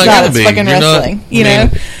be. It's It's not not. gonna It's be. fucking You're not- wrestling. I You know.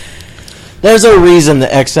 mean- There's a reason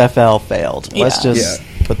the XFL failed. Let's Yeah. just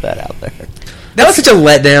put that out there. That was such a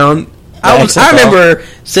letdown. I XFL. remember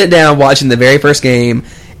sitting down watching the very first game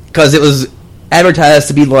because it was advertised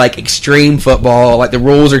to be like extreme football. Like the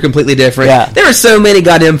rules are completely different. Yeah. There were so many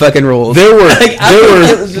goddamn fucking rules. There were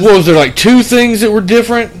Just, what was there, like 2 things that were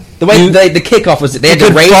different? the way the kickoff was, they had You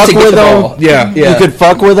to could race fuck to get with the them. ball. Yeah. You could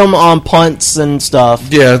fuck with them on punts and stuff.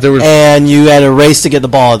 Yeah, there was. And you had a race to get the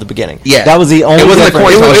ball at the beginning. Yeah. That was the only It wasn't a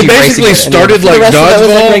difference. coin toss. It you basically racing it. started The like rest of it was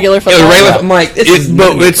dodgeball. like regular It was football. regular. I'm like, this is But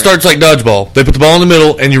different. it starts like dodgeball. They put the ball in the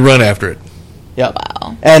middle and you run after it. Yep.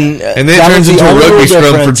 Wow. And And then that it turns was the into a only rugby scrum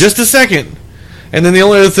for difference. just a second. And then the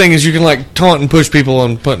only other thing is you can like taunt and push people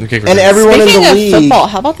on punt and kick. And everyone Speaking in the of league. football,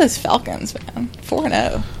 how about those Falcons, man? 4-0.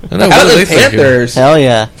 How How about the Panthers? Hell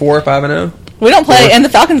yeah. 4 or 5-0. We don't play, and the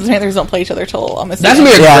Falcons and Panthers don't play each other till almost. That's gonna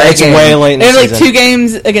be a Yeah, great it's game. way late in They the have like season. 2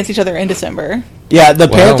 games against each other in December. Yeah, the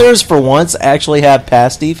Wow. Panthers for once actually have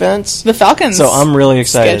pass defense. The Falcons. So I'm really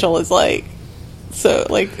excited. Schedule is like so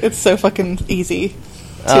it's so fucking easy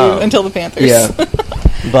Oh. until the Panthers. Yeah.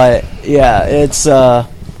 But yeah, it's the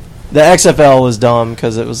XFL was dumb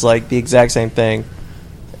because it was like the exact same thing,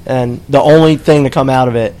 and the only thing to come out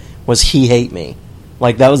of it was "He Hate Me."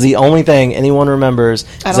 Like that was the only thing anyone remembers.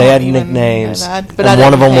 I They don't had even nicknames, know that, but and I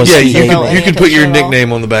one of them didn't was pay Yeah, "He you Hate attention Me." to could put your attention at all.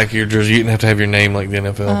 nickname on the back of your jersey. You didn't have to have your name like the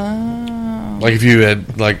NFL. Like if you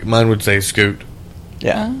had, like mine would say Scoot.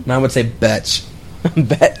 Yeah, Mine would say Betch.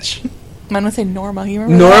 Betch. Mine would say Norma. You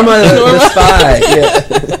remember Norma that? the spy.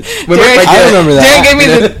 Yeah. Derrick, I remember that.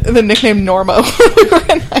 Derrick gave me the nickname Norma when we were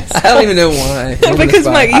in high school. I don't even know why. Norma the Because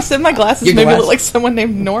spy. you said my glasses Your made me glass- look like someone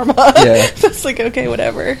named Norma. Yeah. So it's like, okay,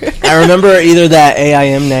 whatever. I remember either that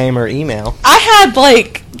AIM name or email. I had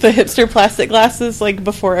like the hipster plastic glasses like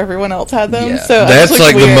before everyone else had them. Yeah. So That's I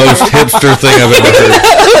like the weird. most hipster thing I've ever heard.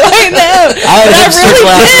 I know. I had But hipster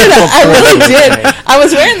glasses I really before did. everything. I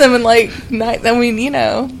was wearing them in like night. I mean, you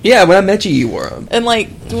know, Yeah, when I met you, you wore them. and like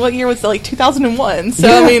what year was it? Like 2001. So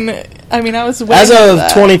I mean, I was wearing As of that.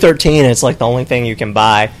 2013, it's like the only thing you can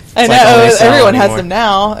buy. I It's know like all they sell everyone has anymore. them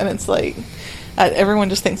now, and it's like everyone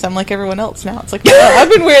just thinks I'm like everyone else now. It's like no, I've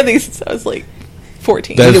been wearing these since I was like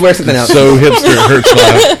 14. need to wear something else. So hipster, it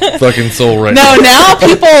hurts my fucking soul right No, now. now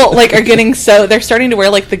people like are getting they're starting to wear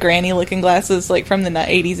like the granny looking glasses like from the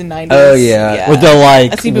 80s and 90s. Oh, yeah. With the I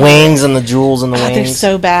like see people- wings and the jewels in the God, wings. they're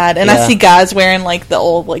so bad, and Yeah. I see guys wearing like the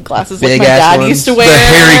old like glasses like Big my ass dad ones. used to The wear.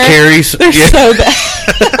 Harry Carries. They're Yeah. so bad.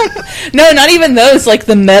 No, not even those. Like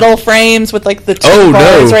the metal frames with like the two Oh, no.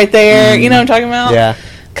 bars right there. You know what I'm talking about? Yeah.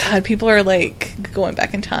 God, people are like going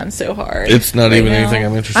back in time so hard. It's not right even now. anything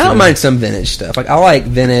I'm interested I don't in. mind some vintage stuff. Like I like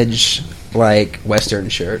vintage, like Western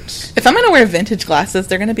shirts. If I'm gonna wear vintage glasses,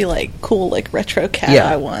 they're gonna be like cool, like retro cat eye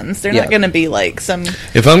Yeah. ones. They're Yeah. not gonna be like some.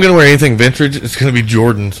 If I'm going to wear anything vintage, it's going to be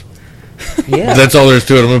Jordans. Yeah. That's all there is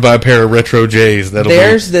to it. I'm going to buy a pair of retro J's.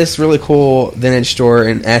 There's this really cool vintage store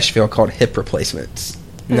in Asheville called Hip Replacements.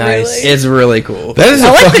 Nice. Really? It's really cool. That is I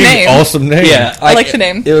a like the fucking name. awesome name. I like the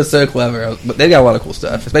name. It was so clever, but they got a lot of cool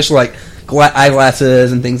stuff, especially like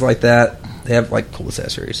eyeglasses and things like that. They have like cool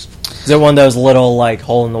accessories. Is it one of those little like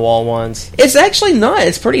hole in the wall ones? It's actually not.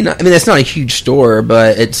 It's pretty nice. I mean, it's not a huge store,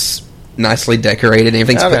 but it's nicely decorated. And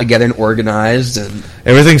everything's Okay. put together and organized, and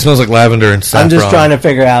Everything smells like lavender and saffron. I'm just trying to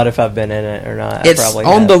figure out if I've been in it or not. I it's probably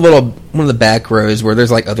on have. the little one of the back rows where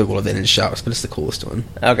there's like other little vintage shops, but it's the coolest one.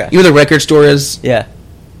 Okay. You know where the record store is? Yeah.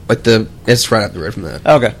 Like it's right up the road from that.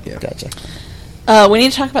 Okay. Yeah. Gotcha. We need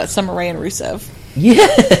to talk about Summer Rae and Rusev.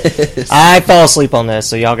 Yes. I fell asleep on this,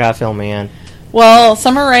 so y'all gotta fill me in. Well,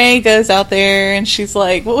 Summer Rae goes out there and she's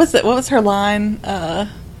like, what was it? What was her line?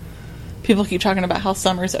 People keep talking about how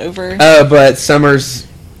summer's over. But Summer's.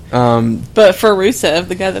 But for Rusev,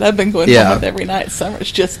 the guy that I've been going Yeah. home with every night,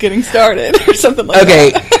 summer's just getting started or something like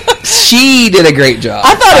Okay, that. she did a great job.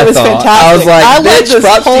 I thought it was fantastic. I was like, loved bitch, this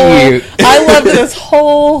props whole, to you. I loved this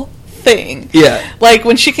whole thing. Yeah. Like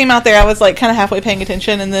when she came out there, I was like kind of halfway paying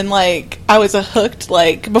attention, and then like I was hooked.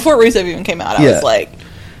 Like before Rusev even came out, I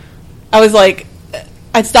was like,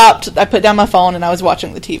 I stopped. I put down my phone and I was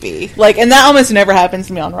watching the TV. Like, and that almost never happens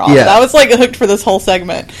to me on Raw. Yeah. But I was like hooked for this whole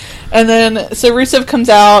segment, and then so Rusev comes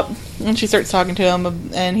out and she starts talking to him,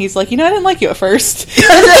 and he's like, I didn't like you at first.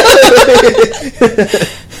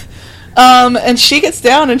 And she gets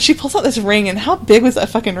down and she pulls out this ring, and how big was that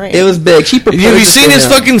fucking ring? It was big. She proposed Have you it seen to his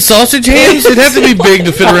him. fucking sausage hands? It'd have to be big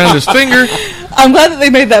to fit around his finger. I'm glad that they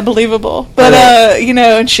made that believable. But,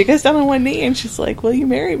 and she goes down on one knee and she's like, will you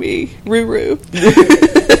marry me, Ruru?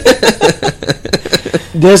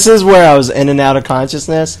 This is where I was in and out of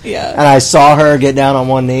consciousness. Yeah. And I saw her get down on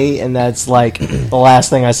one knee, and that's like the last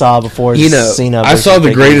thing I saw before Cena. I saw versus the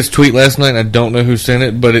Big greatest tweet last night. I don't know who sent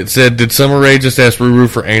it, but it said, "Did Summer Rae just ask Ruru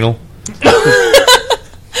for anal?"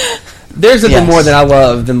 There's nothing Yes. more that I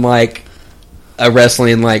love than like a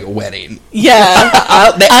wrestling like wedding. Yeah,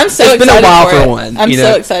 I'm so excited. It's been a while for one. I'm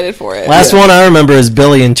so excited for it. Last one I remember is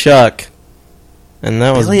Billy and Chuck, and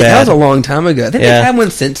that was bad. That was a long time ago. I think they've had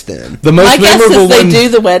one since then. The most My guess memorable is they one, do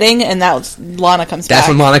the wedding, and Lana comes back. That's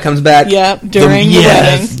when Lana comes back? Yeah, during the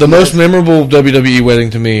wedding. The most memorable WWE wedding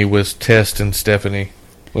to me was Test and Stephanie.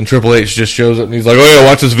 When Triple H just shows up and he's like, "Oh yeah,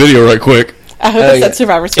 watch this video right quick." I hope it's at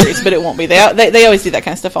Survivor Series, but it won't be. They always do that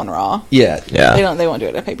kind of stuff on Raw. Yeah. They won't do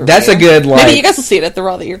it at pay-per-view. That's a good Maybe you guys will see it at the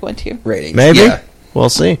Raw that you're going to. Ratings. Maybe. Yeah. We'll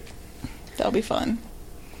see. That'll be fun.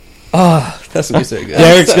 Oh, that's gonna be so good.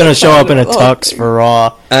 Derrick's gonna show up in a tux for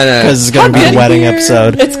Raw. I know, because it's gonna be a wedding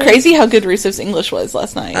episode. It's crazy how good Rusev's English was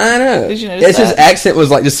last night. I know. Did you notice his accent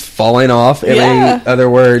was like just falling off every other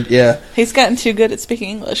word. Yeah, he's gotten too good at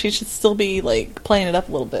speaking English. He should still be like playing it up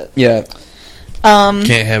a little bit. Yeah. Can't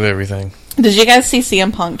have everything. Did you guys see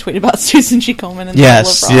CM Punk tweet about Susan G. Komen and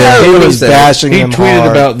yes, the Raw? yeah, he was bashing him He tweeted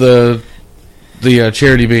hard. about the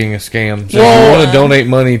charity being a scam. So if you want to donate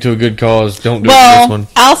money to a good cause, don't do it for this one.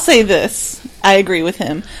 I'll say this. I agree with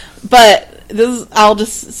him. But I'll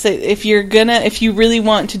just say, if you really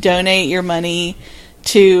want to donate your money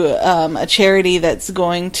to a charity that's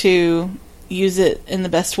going to use it in the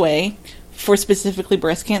best way for specifically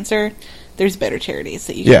breast cancer, there's better charities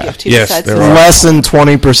that you can give to besides there Susan. Less than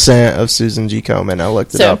 20% of Susan G. Komen. I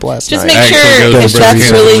looked it up last just night. make sure if that's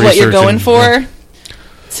really what you're going for,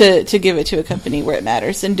 Yeah. to give it to a company where it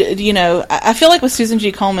matters. And I feel like with Susan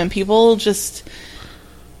G. Komen, people just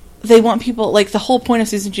they want people, like, the whole point of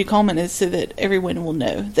Susan G. Komen is so that everyone will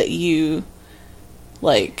know that you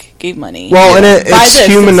gave money. Well, and it's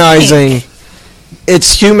humanizing.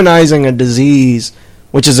 It's humanizing a disease,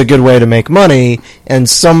 which is a good way to make money, and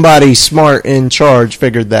somebody smart in charge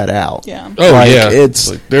figured that out. Yeah.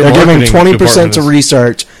 It's they're giving 20% to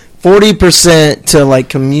research, 40% to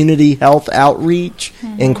community health outreach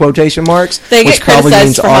in quotation marks, they which get probably criticized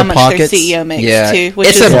means for our how much pockets. their CEO makes too, which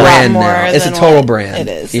it's is a brand more now. It's a than total what brand.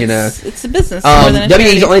 It is. It's a business. More than a WWE is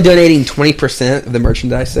charity. only donating 20% of the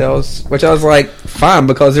merchandise sales, which I was like, fine,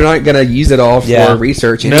 because they're not going to use it all for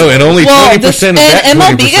research. No, and only 20% of that. And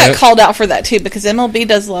MLB got called out for that too, because MLB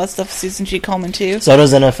does a lot of stuff with Susan G. Komen too. So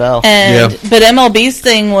does NFL. But MLB's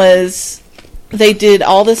thing was they did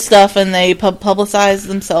all this stuff and they publicized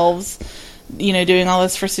themselves, doing all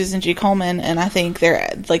this for Susan G. Komen, and I think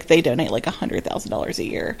they donate $100,000 a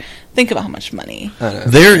year. Think about how much money.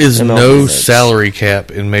 There is no salary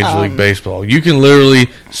cap in Major League Baseball. You can literally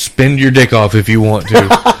spend your dick off if you want to.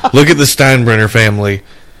 Look at the Steinbrenner family.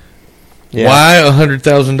 Yeah. Why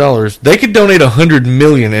 $100,000? They could donate $100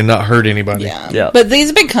 million and not hurt anybody. Yeah. But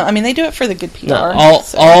these big, they do it for the good PR.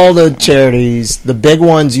 All the charities, the big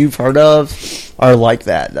ones you've heard of, are like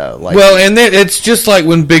that though. And it's just like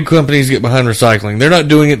when big companies get behind recycling. They're not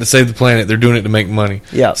doing it to save the planet. They're doing it to make money.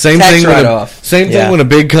 Yeah. Same thing when a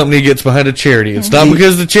big company gets behind a charity. It's not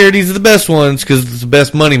because the charities are the best ones, because it's the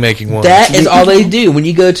best money making ones. That is all they do. When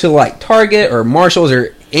you go to Target or Marshalls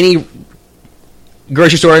or any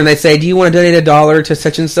grocery store and they say, do you want to donate $1 to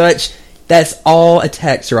such and such? That's all a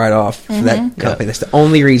tax write-off for that company. That's the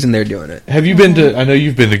only reason they're doing it. Have you been to, I know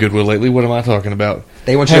you've been to Goodwill lately. What am I talking about?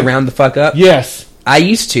 They want you to round the fuck up? Yes. I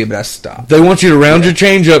used to, but I stopped. They want you to round your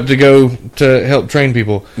change up to go to help train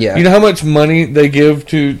people. Yeah. You know how much money they give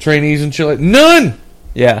to trainees and shit? None!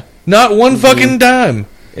 Yeah. Not one fucking dime.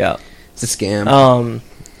 Yeah. It's a scam.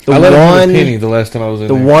 I let them a penny the last time I was in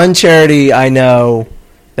there. The one charity I know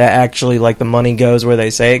that actually, the money goes where they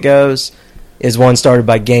say it goes, is one started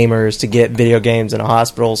by gamers to get video games in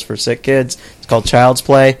hospitals for sick kids. It's called Child's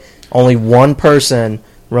Play. Only one person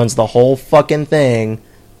runs the whole fucking thing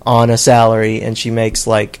on a salary, and she makes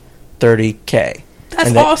 $30K.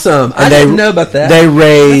 That's awesome. I didn't know about that. They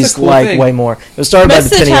raised cool thing. way more. It was started by the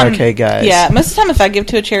Penny Arcade guys. Yeah, most of the time if I give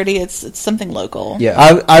to a charity, it's something local.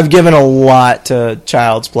 Yeah, I've given a lot to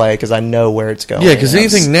Child's Play because I know where it's going. Yeah, because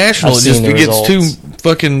anything national, it gets too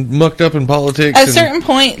fucking mucked up in politics. At a certain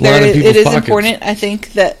point, it is important, I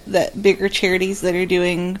think, that bigger charities that are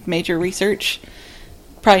doing major research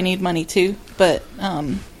probably need money too, but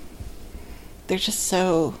they're just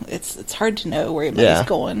so it's hard to know where your money's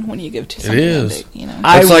going when you give to something. It is. Big,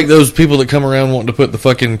 It's like those people that come around wanting to put the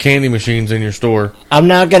fucking candy machines in your store. I'm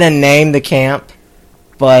not going to name the camp,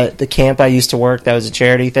 but the camp I used to work, that was a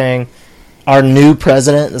charity thing. Our new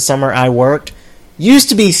president, the summer I worked, used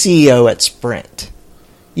to be CEO at Sprint.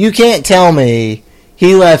 You can't tell me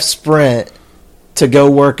he left Sprint to go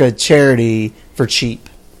work a charity for cheap.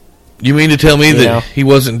 You mean to tell me that he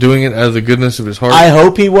wasn't doing it out of the goodness of his heart? I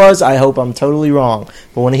hope he was. I hope I'm totally wrong.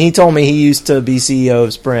 But when he told me he used to be CEO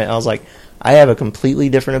of Sprint, I was like, I have a completely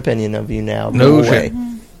different opinion of you now. No way.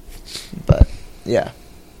 But, yeah.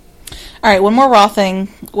 All right, one more Raw thing.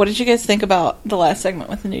 What did you guys think about the last segment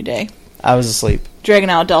with the New Day? I was asleep. Dragging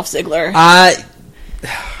out Dolph Ziggler.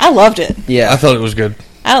 I loved it. Yeah. I thought it was good.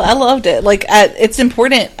 I loved it. Like, it's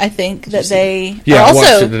important, I think, that they Yeah, are I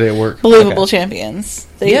watched also it today at work. believable champions.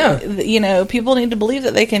 Yeah. You know, people need to believe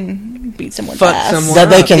that they can beat someone's Fuck ass. someone. That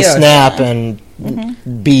they can Yeah. snap and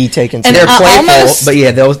be taken And They're seriously. playful, but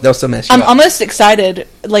yeah, they'll still mess you I'm up. almost excited.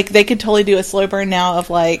 Like, they could totally do a slow burn now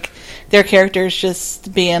of, like, their characters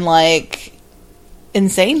just being, like,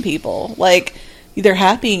 insane people. Like, they're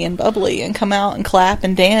happy and bubbly and come out and clap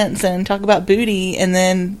and dance and talk about booty and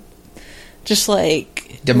then just, like,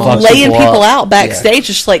 Demolish laying people people up. out backstage,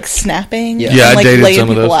 just, like, snapping. Yeah. and, Yeah, I like, dated laying some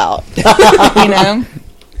of people those. out. You know?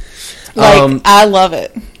 Like, I love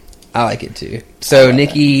it. I like it too. So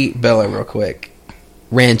Nikki Bella, real quick,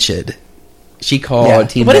 rancid. She called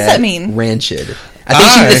Team What does Bad that mean? Rancid. I think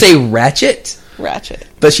she meant to say ratchet, Ratchet.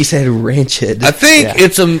 but she said rancid. I think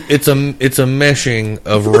it's a meshing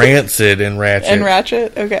of rancid and ratchet. And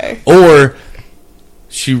Ratchet? Okay. Or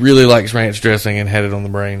she really likes ranch dressing and had it on the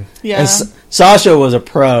brain. Yeah. And Sasha was a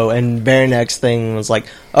pro, and Bare Next thing was like,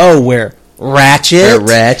 "Oh, we're ratchet."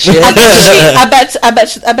 ratchet. I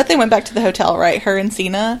bet they went back to the hotel, right? Her and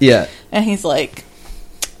Cena. Yeah. And he's like,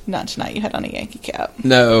 "Not tonight. You had on a Yankee cap."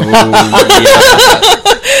 No.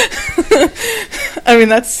 I mean,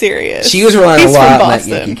 that's serious. She was relying He's a lot from on that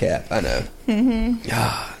Boston. Yankee cap. I know.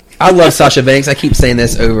 I love Sasha Banks. I keep saying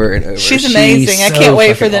this over and over. She's amazing. I so can't wait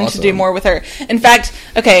for fucking them awesome. to do more with her. In fact,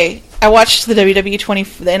 okay, I watched the the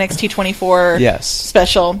NXT 24 Yes.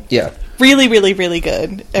 special. Yeah. Really, really, really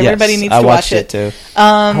good. Everybody Yes, needs I to watched watch it. too.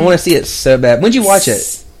 I want to see it so bad. When'd you watch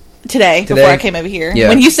it? Today, before I came over here. Yeah.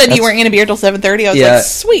 When you said you That's- weren't going to be here till 7:30, I was Yeah. like,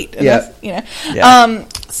 sweet. And Yeah. that's, you know. Yeah.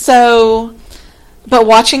 So, but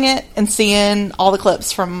watching it and seeing all the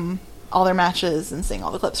clips from all their matches and seeing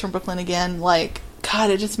all the clips from Brooklyn again, like,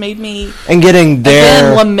 God, it just made me And getting again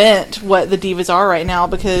their lament what the divas are right now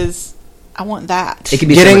because I want that. It could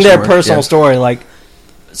be getting so much their more. personal Yeah. story. Like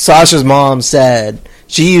Sasha's mom said,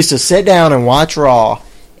 she used to sit down and watch Raw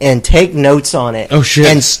and take notes on it. Oh, shit.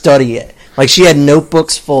 And study it. Like she had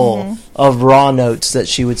notebooks full of Raw notes that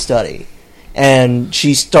she would study. And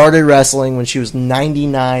she started wrestling when she was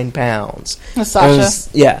 99 pounds. With Sasha. It was,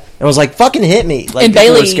 yeah. It was like, fucking hit me. Like, And people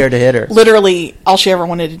were Bayley, scared to hit her. literally, all she ever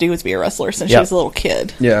wanted to do was be a wrestler since she Yep. was a little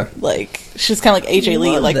kid. Yeah. Like, she's kind of like AJ Lee,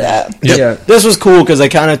 Love like that. Yep. Yeah. This was cool because they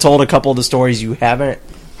kind of told a couple of the stories you haven't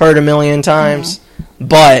heard a million times,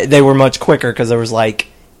 but they were much quicker because there was like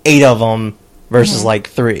 8 of them versus like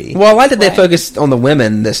 3. Well, I like that they Right. focused on the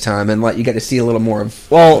women this time, and like you got to see a little more of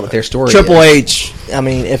Well, what their story. Triple is. H, I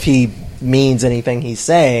mean, if he means anything he's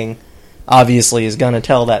saying, obviously is going to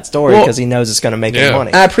tell that story Well, because he knows it's going to make him yeah.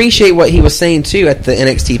 money. I appreciate what he was saying too at the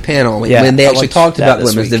NXT panel Yeah, when they I actually liked talked that about the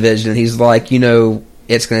this women's week. division. He's like,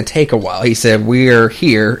 it's going to take a while. He said, "We're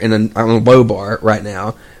here on a low bar right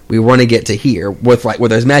now. We want to get to here with like where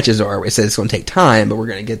those matches are. It says it's going to take time, but we're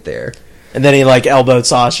going to get there." And then he like elbowed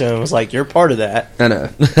Sasha and was like, "You're part of that." I know.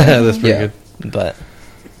 That's pretty Yeah. good. But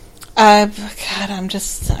God,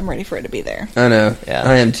 I'm ready for it to be there. I know. Yeah.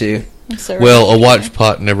 I am too. I'm so ready Well, for a it to watch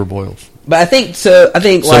pot never boils. But I think so.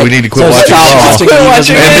 So we need to quit so watching stop Raw. watching Quit Divas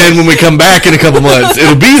watching and- And then when we come back in a couple months,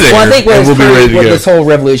 it'll be there. Well, I think what and we'll be ready to what go. this whole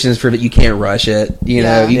revolution is for that you can't rush it.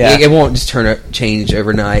 Yeah. It won't just change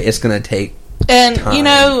overnight. It's going to take And time.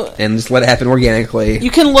 you and just let it happen organically.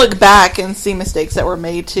 you can look back and see mistakes that were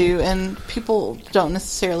made too, and people don't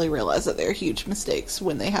necessarily realize that they're huge mistakes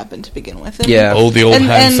when they happen to begin with. And, Yeah. Oh, the old and,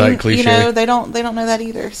 hindsight cliche. they don't know that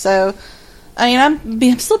either. So, I mean,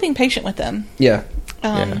 I'm still being patient with them. Yeah.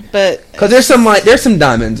 But Because there's some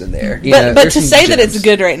diamonds in there. but there's to some say that gems. it's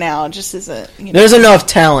good right now just isn't. There's enough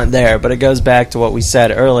talent there, but it goes back to what we said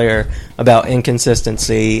earlier about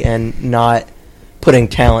inconsistency and not putting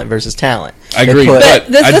talent versus talent. I They agree, put-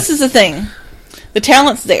 But But I- this is the thing: the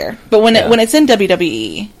talent's there, but when it's in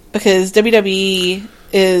WWE, because WWE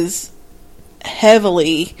is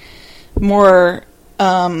heavily more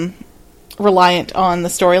reliant on the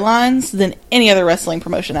storylines than any other wrestling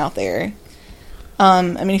promotion out there. I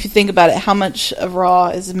mean, if you think about it, how much of Raw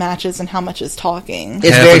is matches and how much is talking? It's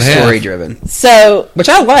Half very and half. story driven, So, which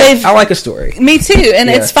I like. They've- I like a story. me too, and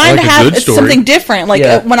Yeah. it's fine Like to a have good story. something different. Like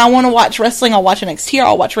Yeah. when I want to watch wrestling, I'll watch NXT, or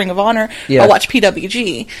I'll watch Ring of Honor, Yeah. I'll watch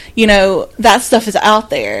PWG. That stuff is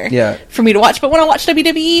out there Yeah. for me to watch. But when I watch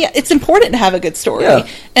WWE, it's important to have a good story, Yeah.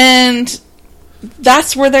 and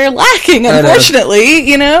that's where they're lacking, I know. unfortunately.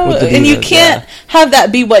 With the And you divas, can't have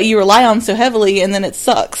that be what you rely on so heavily, and then it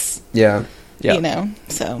sucks. Yeah. Yeah.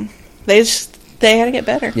 So they just They had to get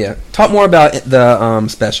better. Yeah. Talk more about the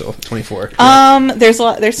special 24.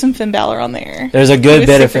 There's some Finn Balor on there. There's a good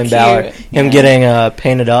bit of Finn super Balor. cute. Him getting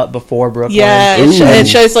painted up before Brooklyn. Yeah, it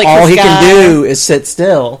shows like all this he guy. can do is sit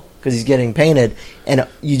still because he's getting painted, and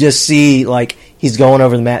you just see like he's going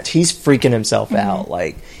over the match. He's freaking himself out.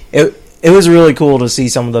 Like it was really cool to see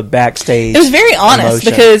some of the backstage. It was very honest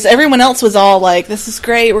emotion. because everyone else was all like, "This is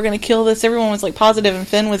great. We're going to kill this." Everyone was like positive, and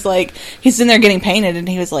Finn was like, he's in there getting painted, and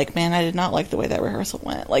he was like, "Man, I did not like the way that rehearsal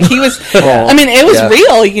went." Like he was, I mean, it was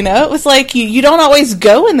real. You know, it was like you don't always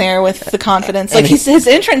go in there with the confidence. Like his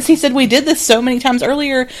entrance, he said, "We did this so many times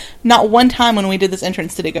earlier. Not one time when we did this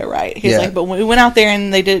entrance did it go right." He was like, "But when we went out there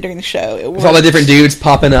and they did it during the show, with all the different dudes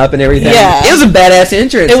popping up and everything. Yeah, it was a badass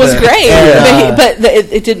entrance. It was great, but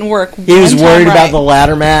it didn't work. He was worried about the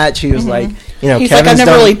ladder match. He was like, you know, he's Kevin's like, I've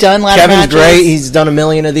never really done ladder Kevin's matches. great. He's done a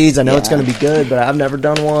million of these. I know it's going to be good, but I've never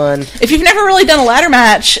done one. If you've never really done a ladder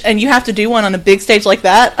match and you have to do one on a big stage like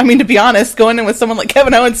that, I mean, to be honest, going in with someone like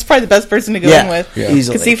Kevin Owens is probably the best person to go in with.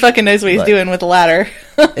 Easily. Because he fucking knows what he's doing with the ladder.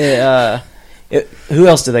 Who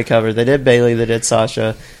else did they cover? They did Bayley. They did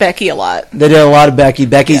Sasha. Becky a lot. They did a lot of Becky.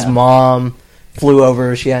 Becky's mom flew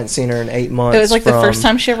over. She hadn't seen her in 8 months. It was like the first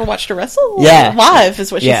time she ever watched her wrestle? Yeah. Live is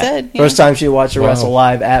what she said. Yeah. First time she watched her wrestle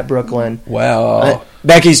live at Brooklyn. Wow.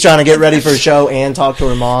 Becky's trying to get ready for a show and talk to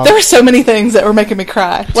her mom. There were so many things that were making me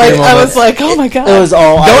cry. Like I was like, oh my god. It was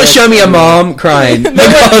all. Don't show me a mom crying. there were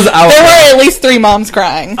at least 3 moms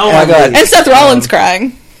crying. Oh my god. And Seth Rollins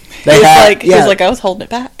crying. He was like, I was holding it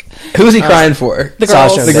back. Who was he crying for? The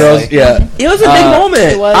girls. Sasha the girls, yeah. It was a big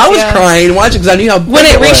moment. I was crying watching because I knew how big when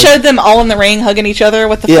it re-showed them all in the ring hugging each other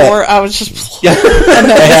with the floor, I was just...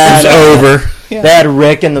 It's over. Yeah. They had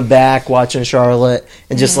Rick in the back watching Charlotte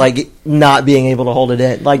and just like not being able to hold it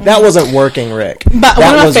in. Like that wasn't working, Rick. But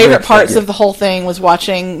one of my favorite parts of the whole thing was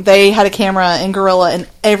watching. They had a camera in Gorilla and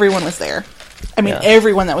everyone was there. I mean,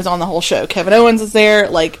 everyone that was on the whole show. Kevin Owens was there.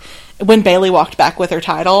 Like when Bayley walked back with her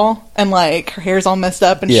title and like her hair's all messed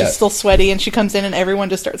up and she's still sweaty and she comes in and everyone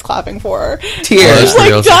just starts clapping for her. Tears. I was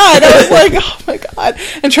like, God. I was like, oh my God.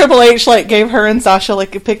 And Triple H like gave her and Sasha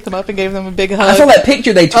like picked them up and gave them a big hug. I saw that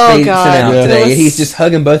picture they sent out today. He's just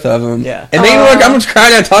hugging both of them. Yeah. And they look, I'm just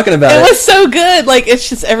crying out talking about it. It was so good. Like it's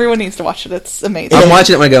just everyone needs to watch it. It's amazing. I'm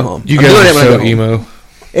watching it when I go home. You guys are so emo.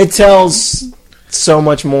 It tells so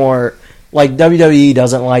much more. Like WWE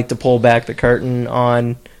doesn't like to pull back the curtain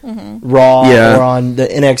on Raw or on the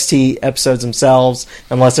NXT episodes themselves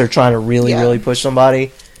unless they're trying to really push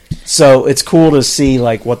somebody. So it's cool to see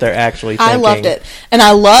like what they're actually thinking. I loved it. And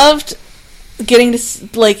I loved getting to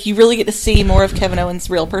like you really get to see more of Kevin Owens'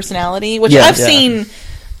 real personality, which I've seen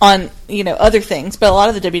on other things, but a lot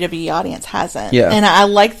of the WWE audience hasn't. Yeah. And I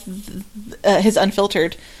like his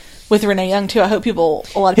unfiltered with Renee Young too. I hope a lot of people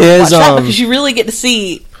watch that because you really get to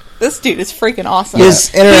see. This dude is freaking awesome.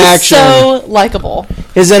 His interaction, he's so likable.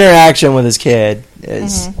 His interaction with his kid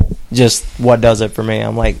is just what does it for me.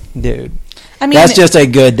 I'm like, dude, I mean, that's just a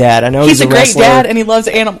good dad. I know he's a great dad and he loves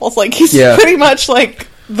animals. Like he's pretty much like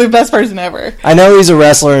the best person ever. I know he's a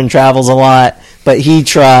wrestler and travels a lot, but he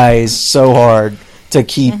tries so hard to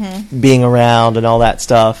keep being around and all that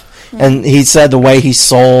stuff. And he said the way he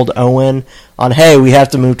sold Owen on, hey, we have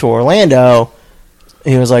to move to Orlando.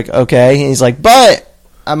 He was like, okay. And he's like, but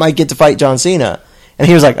I might get to fight John Cena. And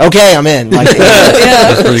he was like, okay, I'm in. Like,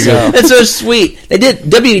 that's pretty good. That's so sweet.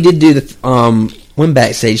 WWE did do the one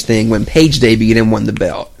backstage thing when Paige debuted and won the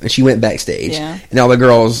belt. And she went backstage. Yeah. And all the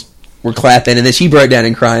girls were clapping. And then she broke down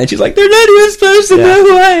and crying. She's like, they're not even supposed to know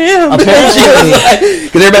who I am. Apparently.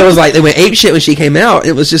 Because everybody was like, they went ape shit when she came out.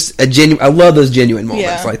 It was just a genuine, I love those genuine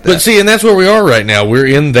moments like that. But see, and that's where we are right now. We're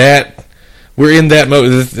in that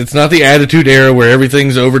mode. It's not the attitude era where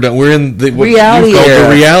everything's overdone. We're in the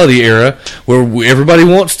reality era where everybody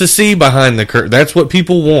wants to see behind the curtain. That's what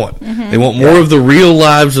people want. They want more of the real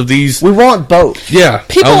lives of these. We want both. Yeah.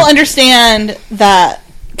 People understand that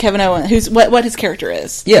Kevin Owens, what his character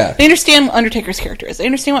is. Yeah. They understand what Undertaker's character is. They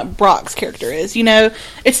understand what Brock's character is.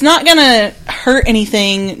 It's not going to hurt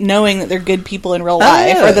anything knowing that they're good people in real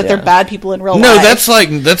life or that they're bad people in real life. No, that's like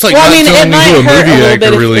well, not telling me who a movie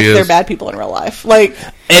actor really is. If they're bad people in real life. Like,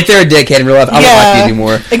 if they're a dickhead in real life, I don't like you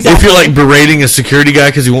anymore. Exactly. If you're like berating a security guy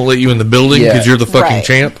because he won't let you in the building because you're the fucking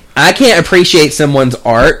champ. I can't appreciate someone's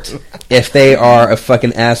art if they are a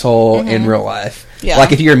fucking asshole in real life. Yeah.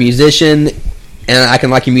 Like if you're a musician and I can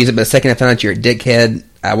like your music, but the second I find out you're a dickhead,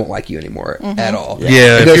 I won't like you anymore at all.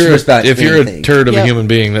 Yeah, if you're a turd of a Yep. human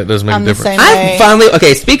being, that does make a difference. I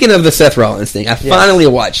finally speaking of the Seth Rollins thing, I finally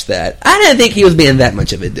watched that. I didn't think he was being that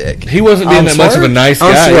much of a dick. He wasn't being that much of a nice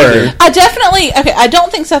guy either. I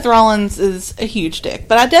don't think Seth Rollins is a huge dick,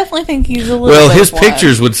 but I definitely think he's a little Well, bit his of one.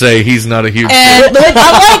 pictures would say he's not a huge dick. And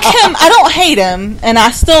I like him. I don't hate him, and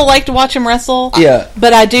I still like to watch him wrestle. Yeah.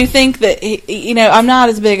 But I do think that, I'm not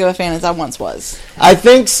as big of a fan as I once was. I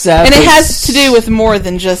think Seth... And it has to do with more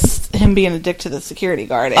than just him being a dick to the security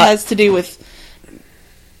guard. It has to do with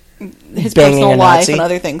his personal life and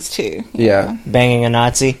other things, too. Yeah. Banging a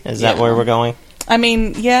Nazi? Is that where we're going? I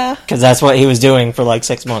mean, yeah. Because that's what he was doing for like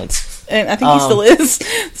 6 months. And I think he still is.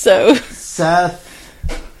 So Seth...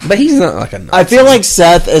 But he's not like a Nazi. I feel like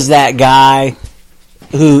Seth is that guy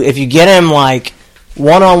who, if you get him like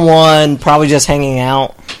one-on-one, probably just hanging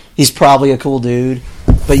out, he's probably a cool dude.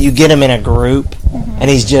 But you get him in a group, and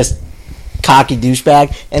he's just cocky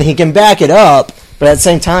douchebag, and he can back it up, but at the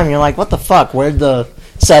same time, you're like, what the fuck? Where'd the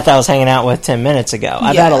Seth I was hanging out with 10 minutes ago?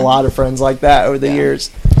 I've had a lot of friends like that over the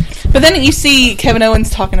years. But then you see Kevin Owens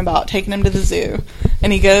talking about taking him to the zoo,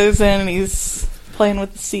 and he goes in and he's playing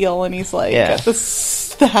with the seal, and he's like, got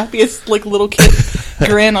the happiest like little kid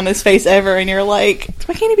grin on his face ever, and you're like,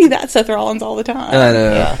 why can't he be that Seth Rollins all the time? I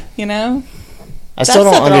know. You know? I still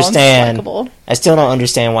don't understand. I still don't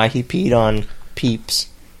understand why he peed on Peeps.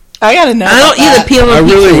 I gotta know. I don't either pee on I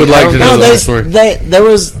really would like to know that story.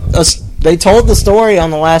 They told the story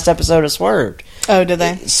on the last episode of Swerved. Oh, did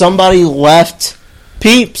they? Somebody left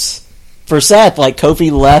Peeps for Seth. Like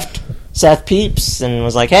Kofi left Seth Peeps and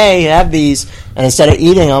was like, "Hey, have these." And instead of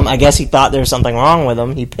eating them, I guess he thought there was something wrong with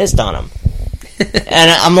them. He pissed on them.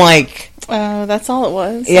 And I'm like, oh, that's all it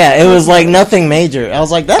was. Yeah, it was like nothing major. I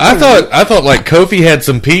was like, that's. I thought like Kofi had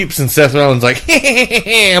some Peeps and Seth Rollins like,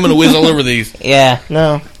 I'm gonna whiz all over these. Yeah,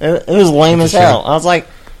 no, it was lame as hell. I was like,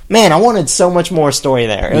 man, I wanted so much more story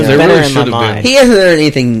there. It was better really in my mind. He hasn't done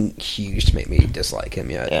anything huge to make me dislike him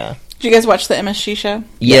yet. Yeah. Did you guys watch the MSG show?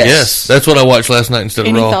 Yes, that's what I watched last night instead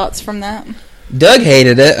of Raw. Any thoughts from that? Doug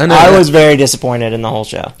hated it. I was very disappointed in the whole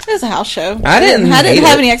show. It was a house show. I didn't have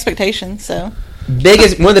any expectations, so. One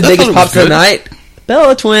of the biggest pops of the night,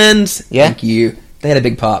 Bella Twins. Yeah. Thank you. They had a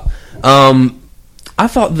big pop. I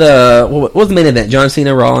thought what was the main event? John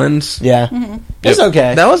Cena Rollins. Yeah. Mm-hmm. It was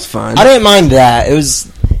okay. That was fun. I didn't mind that. It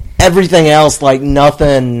was everything else, like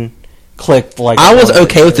nothing clicked. Like I was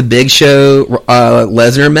okay with the Big Show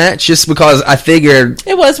Lesnar match just because I figured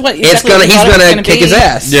it was what he's gonna kick his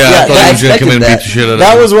ass. Yeah, I thought he was gonna come in and beat the shit out of him.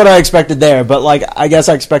 That was what I expected there, but like I guess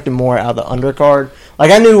I expected more out of the undercard. Like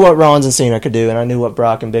I knew what Rollins and Cena could do, and I knew what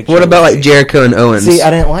Brock and Big Show. What about like Jericho and Owens? See, I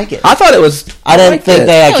didn't like it. I thought it was. I didn't think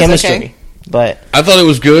they had chemistry. Okay. But I thought it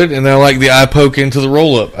was good, and I like the eye poke into the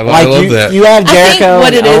roll up. I love that. You have Jericho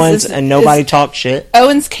and Owens, and nobody talked shit.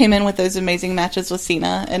 Owens came in with those amazing matches with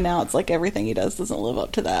Cena, and now it's like everything he does doesn't live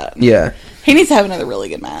up to that. Yeah, he needs to have another really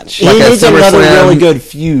good match. He needs another really good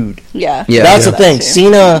feud. Yeah, that's the thing.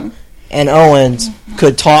 Cena and Owens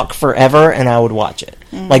could talk forever, and I would watch it.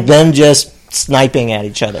 Mm-hmm. Like them just sniping at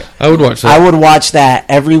each other. I would watch that. I would watch that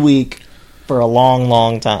every week for a long,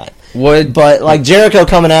 long time. But like Jericho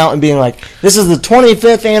coming out and being like, "This is the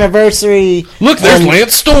 25th anniversary." Look, there's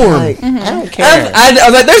Lance Storm. Like, I don't care. I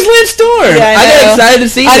was like, "There's Lance Storm." Yeah, I got excited to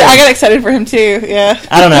see that. I got excited for him too. Yeah.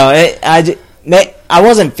 I don't know. I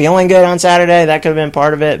wasn't feeling good on Saturday. That could have been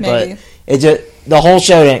part of it, Maybe. but it just the whole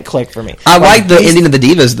show didn't click for me. I liked the ending of the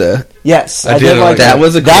Divas though. Yes, I did like that.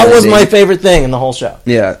 That was my favorite thing in the whole show.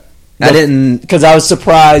 Yeah. I didn't... Because I was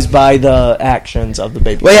surprised by the actions of the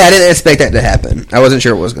baby. Well, yeah, I didn't expect that to happen. I wasn't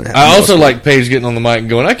sure what was going to happen. I also like Paige getting on the mic and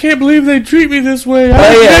going, I can't believe they treat me this way.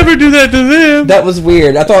 I would never do that to them. That was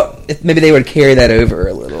weird. I thought maybe they would carry that over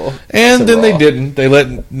a little. And then they didn't. They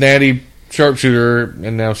let Natty sharpshooter her,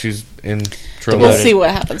 and now she's in trouble. We'll see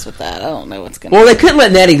what happens with that. I don't know what's going to Well, they couldn't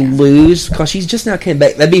let Natty lose because she's just now came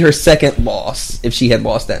back. That'd be her second loss if she had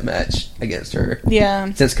lost that match against her.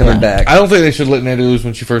 Yeah. Since coming back. I don't think they should let Natty lose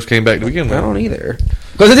when she first came back to begin with. I don't either.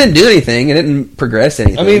 Because it didn't do anything. It didn't progress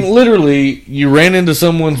anything. I mean, literally, you ran into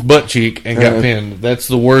someone's butt cheek and got pinned. That's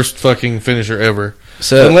the worst fucking finisher ever.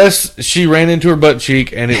 So unless she ran into her butt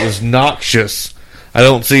cheek and it was noxious, I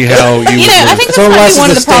don't see how you. I think that's probably one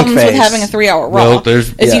of the problems with having a 3-hour Raw.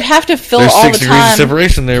 You have to fill all the 6 degrees time. of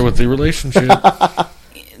separation there with the relationship.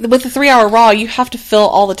 With the 3-hour Raw, you have to fill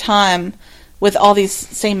all the time with all these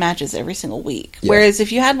same matches every single week. Yeah. Whereas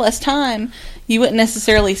if you had less time, you wouldn't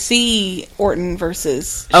necessarily see Orton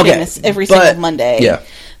versus Sheamus every single Monday. Yeah.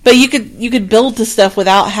 But you could build to stuff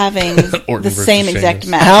without having the same exact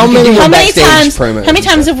match. How many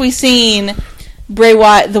times have we seen Bray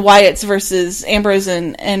Wyatt, the Wyatts versus Ambrose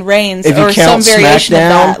and Reigns, If you or count some variation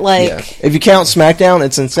SmackDown, of that. if you count SmackDown,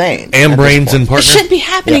 it's insane. And Reigns and It partner. shouldn't be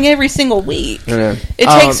happening every single week. I know. It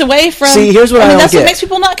takes away from. See, here's what I don't that's get. what makes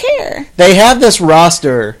people not care. They have this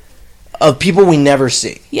roster of people we never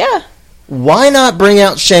see. Yeah. Why not bring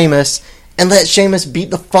out Sheamus and let Sheamus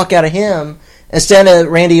beat the fuck out of him instead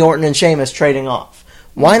of Randy Orton and Sheamus trading off?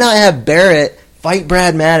 Why not have Barrett fight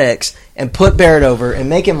Brad Maddox and put Barrett over and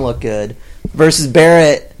make him look good versus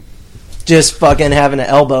Barrett just fucking having to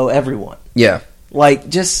elbow everyone? Yeah. Like,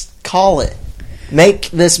 just call it.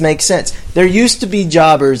 Make this make sense. There used to be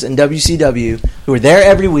jobbers in WCW who were there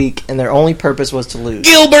every week and their only purpose was to lose.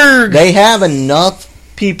 Gilbert! They have enough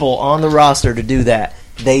people on the roster to do that.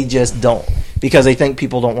 They just don't, because they think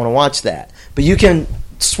people don't want to watch that. But you can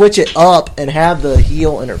switch it up and have the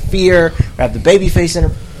heel interfere, or have the babyface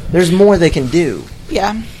interfere. There's more they can do.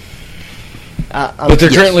 Yeah. But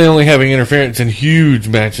they're currently only having interference in huge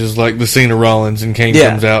matches like the Cena Rollins and Kane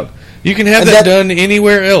comes out. You can have that done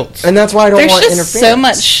anywhere else. And that's why I don't want There's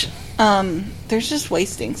interference. just so much. There's just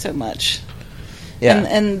wasting so much. Yeah.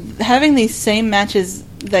 And having these same matches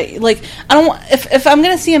that, like, I don't want, if I'm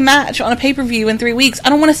going to see a match on a pay-per-view in 3 weeks, I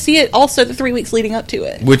don't want to see it also the 3 weeks leading up to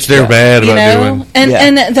it. Which they're bad about doing.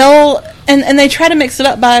 And they'll and they try to mix it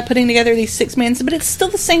up by putting together these 6-man, but it's still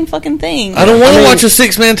the same fucking thing. I don't want to watch a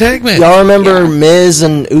 6-man tag match. Y'all remember Miz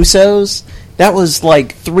and Usos? That was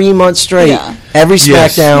like 3 months straight. Yeah. Every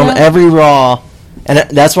SmackDown, every Raw. And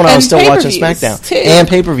that's when I was still watching SmackDown. Too. And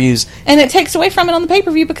pay-per-views. And it takes away from it on the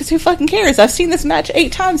pay-per-view because who fucking cares? I've seen this match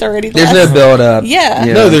 8 times already. There's no build-up. Yeah.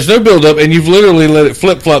 No, there's no build-up, and you've literally let it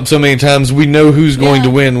flip-flop so many times, we know who's going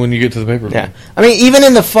to win when you get to the pay-per-view. Yeah. I mean, even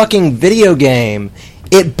in the fucking video game,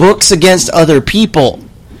 it books against other people.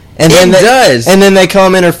 And then And then they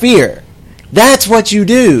come interfere. That's what you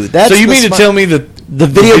do. That's so you mean to tell me that the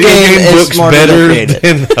video game is books smarter better than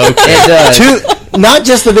than... Okay. It does. Not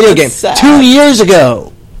just the video game. 2 years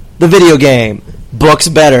ago, the video game books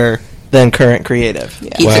better than current creative. Yeah.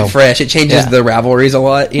 Keeps it fresh. It changes the rivalries a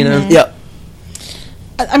lot, you know? Mm-hmm. Yep.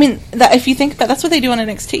 I mean, if you think about it, that's what they do on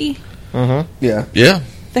NXT. Mm-hmm. Yeah. Yeah.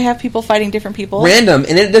 They have people fighting different people. Random,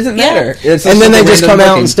 and it doesn't matter. It's and then they just come out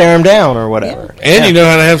working. and stare them down or whatever. Yeah. And you know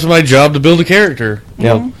how to have somebody's job to build a character.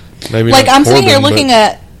 Yep. Maybe like, not I'm for sitting here them, looking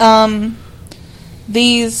at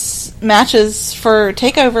these matches for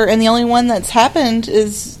Takeover, and the only one that's happened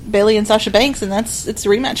is Bayley and Sasha Banks, and it's a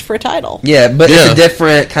rematch for a title. Yeah, but it's a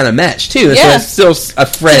different kind of match, too. Yeah. So it's still a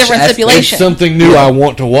fresh different stipulation. It's something new I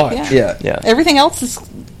want to watch. Yeah. Everything else is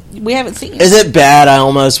we haven't seen. Is it bad? I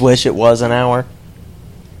almost wish it was an hour.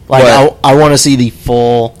 Like, I want to see the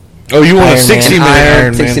full... Oh, you want a 60-minute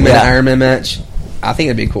Iron Man? 60-minute Iron Man match? I think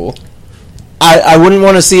it'd be cool. I wouldn't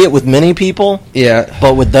want to see it with many people. Yeah.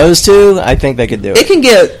 But with those two, I think they could do it. It can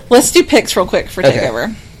get... Let's do picks real quick for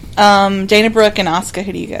Takeover. Dana Brooke and Asuka.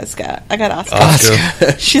 Who do you guys got? I got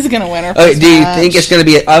Asuka. She's going to win her first do you match. think it's going to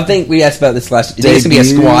be... I think we asked about this last... Do you think it's going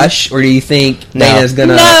to be a squash? Or do you think Dana's going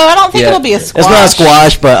to... No, I don't think it'll be a squash. It's not a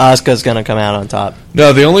squash, but Asuka's going to come out on top.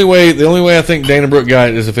 No, the only way I think Dana Brooke got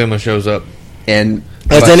it is if Emma shows up. And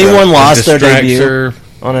has anyone lost their debut her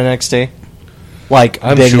on NXT? Like,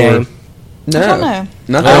 I'm big sure. name? No. I don't know.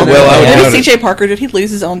 Nothing. CJ Parker, did he lose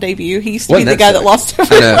his own debut? He used to be the guy that lost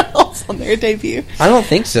everyone else on their debut. I don't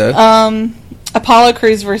think so. Apollo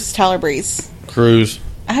Crews versus Tyler Breeze. Crews.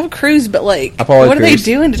 I have Crews, but like, Apollo what Crews. are they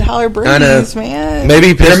doing to Tyler Breeze, I know. man?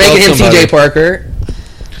 Maybe they're making him somebody. CJ Parker.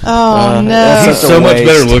 Oh no, He's so much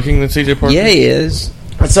better looking than CJ Parker. Yeah, he is.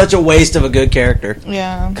 It's such a waste of a good character.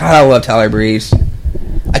 Yeah. God, I love Tyler Breeze.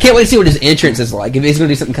 I can't wait to see what his entrance is like. If he's going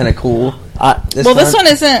to do something kind of cool. This one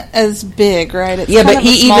isn't as big, right? It's yeah, kind but of a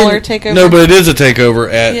he smaller takeover. No, but it is a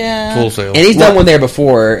takeover at Full Sail. And he's done one there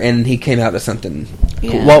before, and he came out with something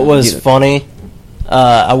cool. What was funny,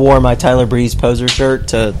 I wore my Tyler Breeze poser shirt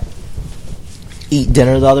to eat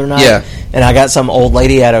dinner the other night. Yeah. And I got some old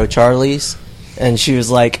lady at O'Charlie's, and she was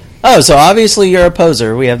like, "Oh, so obviously you're a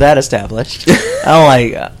poser. We have that established." I'm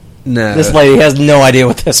like... No. This lady has no idea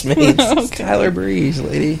what this means. Okay. Tyler Breeze,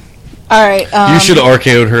 lady. All right. You should have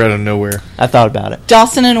RKO'd her out of nowhere. I thought about it.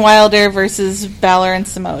 Dawson and Wilder versus Balor and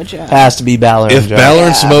Samoa Joe. Has to be Balor and If Joe. Balor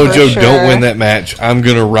and Samoa Joe sure. don't win that match, I'm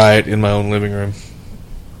going to riot in my own living room.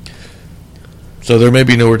 So there may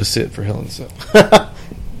be nowhere to sit for Hell in a Cell.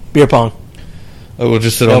 Beer pong. Oh, we'll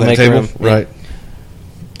just sit They'll on that make table? room. Right.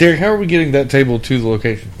 Derek, how are we getting that table to the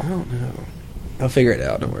location? I don't know. I'll figure it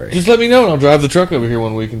out, don't worry. Just let me know, and I'll drive the truck over here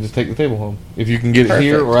one week and just take the table home. If you can get it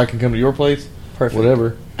here, or I can come to your place. Perfect.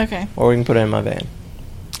 Whatever. Okay. Or we can put it in my van.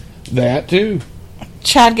 That, too.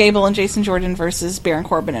 Chad Gable and Jason Jordan versus Baron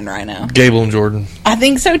Corbin and Rhino. Gable and Jordan. I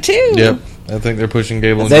think so, too. Yep. I think they're pushing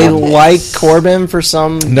Gable and They Jordan. like Corbin for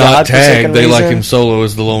some Not tag. They reason, like him solo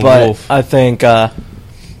as the lone but wolf. I think. Are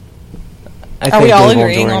we all Gable and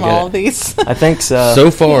agreeing Jordan on get all it. of these? I think so.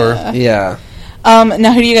 So far, Yeah.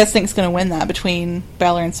 Now, who do you guys think is going to win that between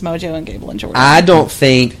Balor and Samoa Joe and Gable and Jordan? I don't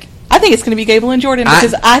think I think it's going to be Gable and Jordan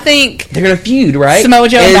because I think they're going to feud, right? Samoa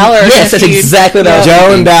Joe and Balor are Yes, that's gonna feud. exactly what I was Joe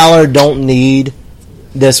thinking. and Balor don't need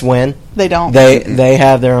this win. they don't. They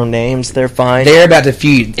have their own names. They're fine. They're about to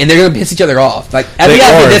feud, and they're going to piss each other off. Like at They the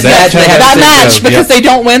end are. of this That's match, they how have that to match go. because Yep. they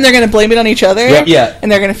don't win, they're going to blame it on each other. Yep. Yeah. and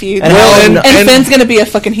they're going to feud. And And, how- and- Finn's going to be a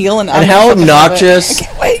fucking heel, and And how fucking love it. obnoxious I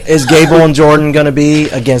can't wait. is Gable and Jordan going to be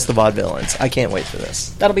against the Vaudevillains? I can't wait for this.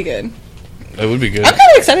 That'll be good. that would be good. I'm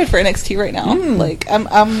kind of excited for NXT right now. Like I'm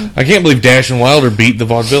I can't believe Dash and Wilder beat the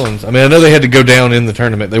Vaudevillains. I mean, I know they had to go down in the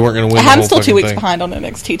tournament. They weren't going to win. The I'm whole still 2 fucking weeks thing. behind on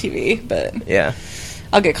NXT TV, but Yeah.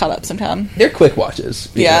 I'll get caught up sometime. They're quick watches.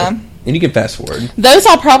 you Yeah. know, and you can fast forward. Those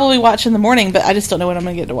I'll probably watch in the morning, but I just don't know when I'm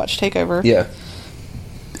going to get to watch Takeover. Yeah,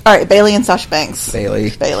 All right, Bailey and Sasha Banks.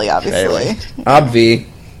 Bailey, Obviously. Bailey. Obvi.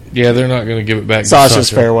 Yeah, they're not going to give it back. to Sasha's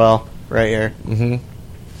Sasha. farewell right here. Mm-hmm.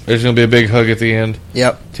 There's going to be a big hug at the end.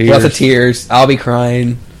 Yep. Tears. Lots of tears. I'll be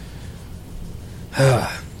crying.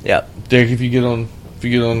 Yep. Derek, if you get on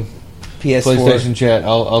PS4. PlayStation chat,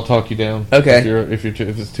 I'll talk you down. Okay. If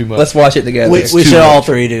it's too much. Let's watch it together. We too should all much.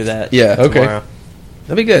 three do that. Yeah. Okay. tomorrow.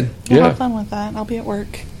 That'd be good. We'll Yeah. have fun with that. I'll be at work.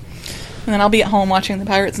 And then I'll be at home watching the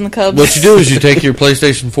Pirates and the Cubs. What you do is you take your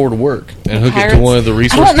PlayStation 4 to work and hook it Pirates? to one of the I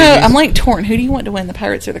resource don't know. TVs. I'm like torn. Who do you want to win, the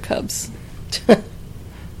Pirates or the Cubs?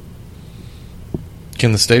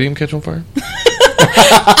 Can the stadium catch on fire?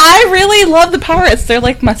 I really love the Pirates. They're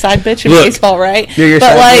like my side bitch in Look, baseball, right? you're your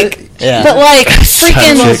but side like, bitch? Yeah. but like,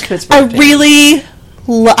 freaking, chick. Pittsburgh I team. really,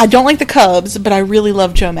 I don't like the Cubs, but I really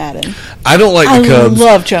love Joe Madden. I don't like the I Cubs.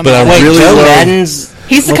 love Joe but I Madden. Wait, really Joe love. Madden's.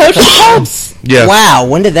 He's the with coach of the Cubs. Yeah. Wow,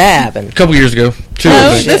 when did that happen? A couple years ago. Two. I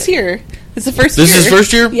No, think. this year. It's the first This year. is his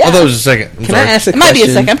first year? Yeah. I thought it was the second. I'm Can sorry. I ask a It question? might be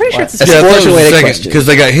a second. I'm pretty sure it's the A Yeah, I second. thought it was sports-related the second question. because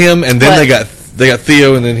they got him and then What? they got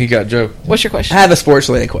Theo and then he got Joe. What's your question? I have a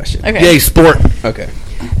sports-related question. Okay. Yay, sport. Okay.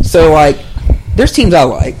 So, like, there's teams I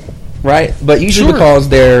like, right? But usually Sure. because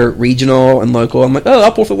they're regional and local, I'm like, oh,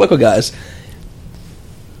 I'll pull for the local guys.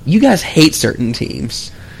 You guys hate certain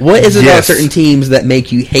teams. What is it about Yes. certain teams that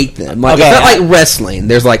make you hate them? Like, Okay. it's not like wrestling.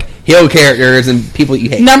 There's, like, heel characters and people you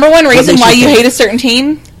hate. Number one What reason makes why you you think? hate a certain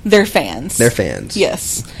team, they're fans. They're fans.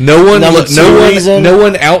 Yes. No one Number two reason- no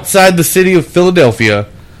one outside the city of Philadelphia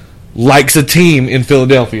likes a team in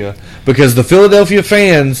Philadelphia because the Philadelphia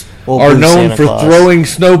fans Well, are boo known Santa for Claus. throwing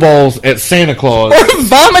snowballs at Santa Claus. Or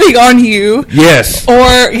vomiting on you. Yes. Or,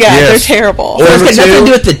 yeah, Yes. they're terrible. So it's Number got nothing to two-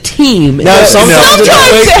 do with the team. No, It's- sometimes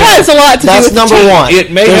Sometimes it has a lot to do That's with number the team. one.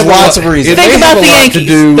 It may There's have a lots lot- of reasons. it may Think have about a the lot to Yankees.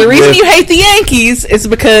 do The reason with- you hate the Yankees is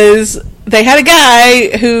because they had a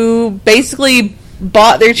guy who basically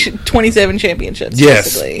bought their 27 championships. Yes.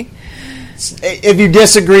 Basically. If you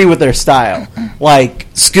disagree with their style, like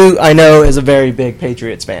Scoot, I know is a very big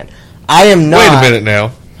Patriots fan. I am not. Wait a minute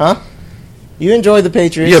now. Huh? You enjoy the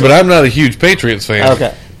Patriots? Yeah, but I'm not a huge Patriots fan.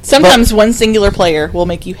 Okay. Sometimes one singular player will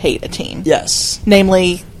make you hate a team. Yes.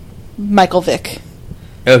 Namely, Michael Vick.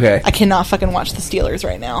 Okay. I cannot fucking watch the Steelers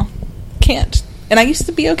right now. Can't. And I used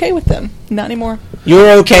to be okay with them. Not anymore. You were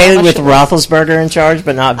okay Yeah, with sure. Roethlisberger in charge,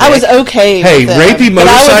 but not Vic. I was okay Hey, with them. rapey but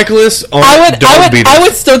motorcyclists aren't dog beaters. I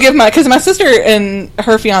would still give because my sister and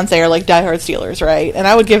her fiance are like diehard Steelers, right? And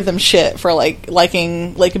I would give them shit for like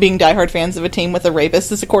being diehard fans of a team with a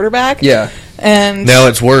rapist as a quarterback. Yeah. And Now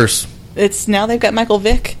it's worse. now they've got Michael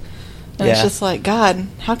Vick. And it's Yeah. just like, God,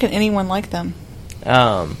 how can anyone like them?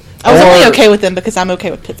 I was or only okay with them because I'm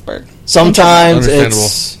okay with Pittsburgh. Sometimes Understandable.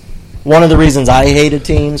 it's one of the reasons I hated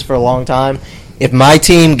teams for a long time. If my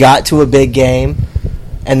team got to a big game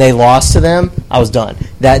and they lost to them, I was done.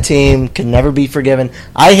 That team could never be forgiven.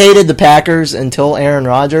 I hated the Packers until Aaron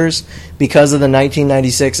Rodgers because of the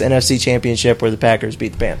 1996 NFC Championship where the Packers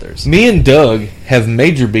beat the Panthers. Me and Doug have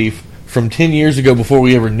major beef from 10 years ago before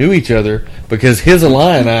we ever knew each other because his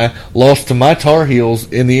Illini lost to my Tar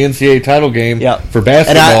Heels in the NCAA title game Yep. for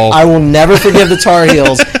basketball. And I will never forgive the Tar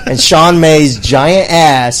Heels and Sean May's giant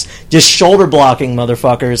ass just shoulder blocking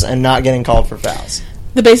motherfuckers and not getting called for fouls.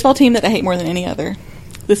 The baseball team that I hate more than any other,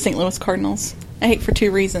 the St. Louis Cardinals. I hate for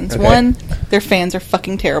two reasons. Okay. One, their fans are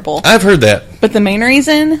fucking terrible. I've heard that. But the main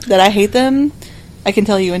reason that I hate them, I can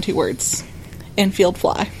tell you in 2 words. Infield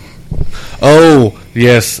fly. Oh,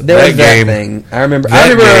 yes. There that was that game. thing. I remember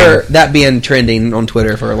That that being trending on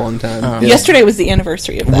Twitter for a long time. Yesterday was the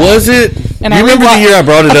anniversary of that. Was it? And you remember the year I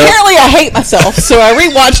brought it up? Apparently, I hate myself, so I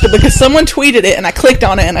rewatched it because someone tweeted it, and I clicked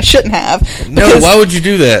on it, and I shouldn't have. No, why would you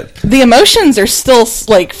do that? The emotions are still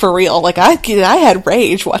like for real. Like I had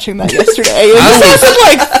rage watching that yesterday. It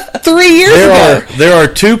was like 3 years ago. There are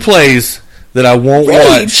 2 plays that I won't Rage.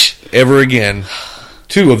 watch ever again.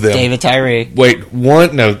 2 of them. David Tyree. Wait,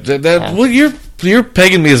 one? No, well, you're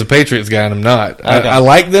pegging me as a Patriots guy, and I'm not. Okay. I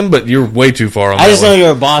like them, but you're way too far on that. I just know one.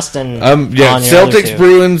 you're a Boston. Yeah, on your other Celtics, two.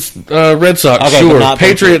 Bruins, Red Sox, Okay, sure. but not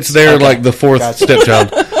Patriots, Patriots. they're Okay. like the 4th Gotcha.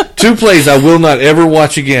 stepchild. 2 plays I will not ever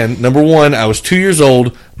watch again. Number 1, I was 2 years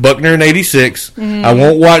old, Buckner in '86. I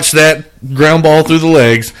won't watch that ground ball through the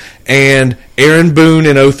legs. And Aaron Boone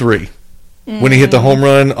in '03. When he hit the home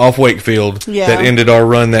run off Wakefield that ended our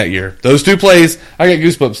run that year. Those 2 plays, I got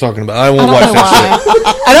goosebumps talking about. I won't watch that shit.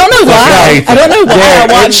 I don't know why. I don't know why I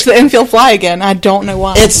Yeah, watched the infield fly again. I don't know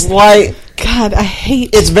why. It's like God, I hate.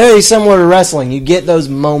 it's very similar to wrestling. You get those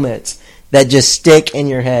moments that just stick in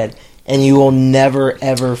your head, and you will never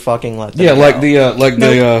ever fucking let them Yeah, go. like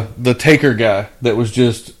the Taker guy that was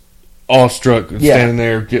just awestruck standing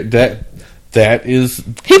there. That is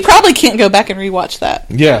He probably can't go back and rewatch that.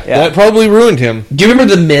 that probably ruined him. Do you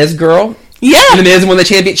remember the Miz girl? Yeah, The Miz won the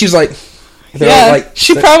champion. She was like,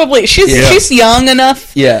 she's young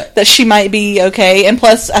enough yeah. that she might be okay. And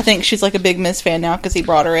plus, I think she's like a big Miz fan now because he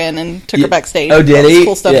brought her in and took her backstage. Oh, did he?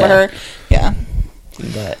 Cool stuff Yeah. for her. Yeah.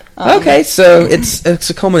 But, Okay, so it's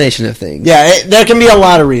a culmination of things. yeah, there can be a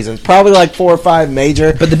lot of reasons. Probably like 4 or 5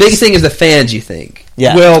 major. But the biggest thing is the fans, you think?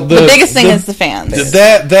 Yeah. Well, The biggest thing is the fans.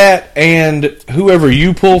 That and whoever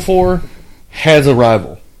you pull for has a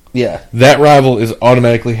rival. Yeah. That rival is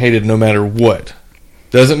automatically hated no matter what.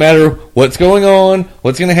 Doesn't matter what's going on,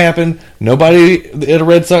 what's going to happen. Nobody at a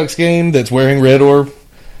Red Sox game that's wearing red or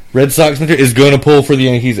Red Sox material is going to pull for the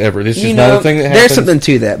Yankees ever. This is just not a thing that happens. There's something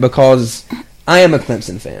to that because I am a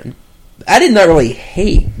Clemson fan. I did not really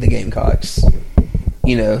hate the Gamecocks.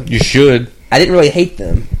 You should. I didn't really hate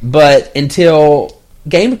them, but until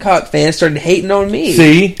Gamecock fans started hating on me.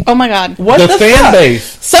 See? Oh my God. What the the fan fuck? base.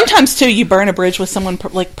 Sometimes too, you burn a bridge with someone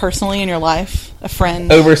like personally in your life, a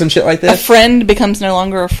friend. Over some shit like A this? friend becomes no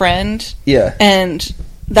longer a friend, Yeah. and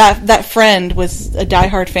that friend was a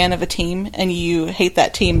diehard fan of a team, and you hate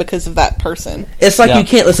that team because of that person. It's like Yeah. you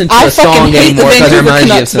can't listen to I a song fucking hate the anymore because it Vancouver reminds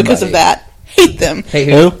you of Canucks somebody. because of that. Hate them. Hey,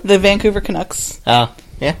 who? The Vancouver Canucks Oh,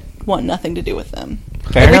 yeah. want nothing to do with them.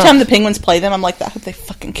 Fair Every enough. time the Penguins play them, I'm like, I hope they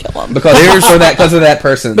fucking kill them. Because of that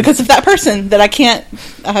person. Because of that person that I can't.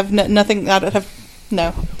 I have nothing. I don't have.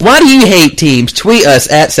 No. Why do you hate teams? Tweet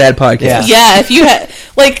us at Sad Podcast. Yeah. Yeah, if you had,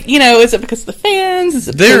 is it because of the fans? Is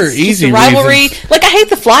it There because are just easy the rivalry? reasons. Like, I hate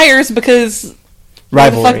the Flyers because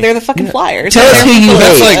Rivalry. they're the fucking Flyers. Tell us They're who you Philadelphia.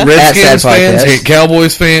 That's hate. like Redskins Sad Podcast. fans hate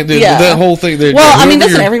Cowboys fans. Yeah. That whole thing. Well, I mean, whoever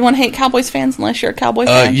doesn't you're- everyone hate Cowboys fans unless you're a Cowboy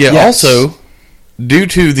fan? Yeah. Yes. Also, due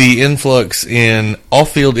to the influx in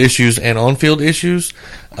off-field issues and on-field issues,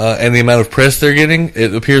 and the amount of press they're getting,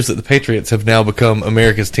 it appears that the Patriots have now become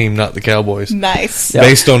America's team, not the Cowboys, Nice.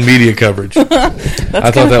 based on media coverage. That's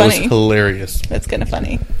I thought that was funny. hilarious. That's kind of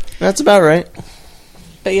funny. That's about right.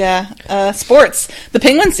 But yeah, sports. The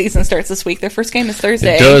Penguins season starts this week. Their first game is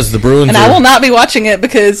Thursday. It does. The Bruins And I will not be watching it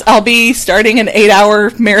because I'll be starting an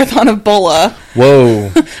 8-hour marathon of Bola, Whoa.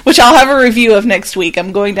 which I'll have a review of next week.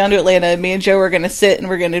 I'm going down to Atlanta. Me and Joe are going to sit and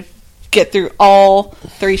we're going to get through all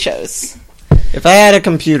 3 shows. If I had a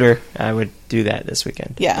computer, I would do that this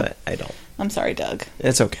weekend. Yeah. But I don't. I'm sorry, Doug.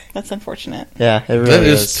 It's okay. That's unfortunate. Yeah, it really That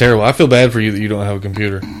is terrible. I feel bad for you that you don't have a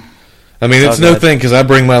computer. I mean, it's Oh, no God. thing because I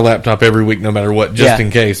bring my laptop every week no matter what, just Yeah.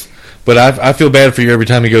 in case. But I feel bad for you every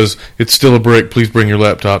time he goes, it's still a brick, please bring your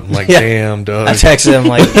laptop. I'm like, Yeah. damn, Doug. I texted him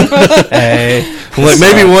like, hey. I'm like,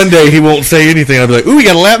 maybe one day he won't say anything. I'll be like, ooh, we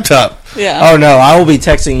got a laptop. Yeah. Oh no, I will be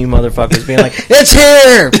texting you motherfuckers being like, it's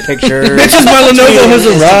here! Picture. Bitches, my Lenovo has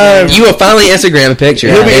arrived. You will finally Instagram a picture.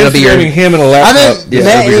 He'll be It'll be your. Instagramming him and a I laptop. haven't Yeah, met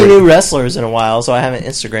that'd be any great. new wrestlers in a while, so I haven't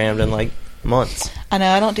Instagrammed in like months. I know.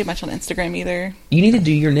 I don't do much on Instagram either. You need to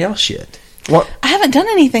do your nail shit. I haven't done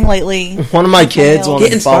anything lately. One of my kids Get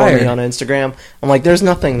wanted to follow me inspired. on Instagram. I'm like, there's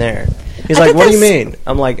nothing there. He's I like, did what do you this- mean?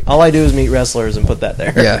 I'm like, all I do is meet wrestlers and put that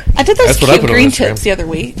there. Yeah. I did those That's what I cute put on green Instagram. tips the other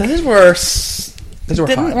week. Those were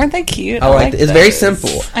hot. Weren't they cute? I liked it. It's very those.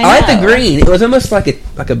 simple. I I like the know. green. It was almost like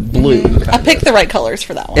a blue. I picked the right colors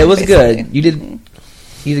for that one. It was basically. good. You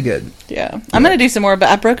did good. Yeah. I'm going to do some more, but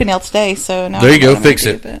I broke a nail today, so now There I you don't know go, what I'm fix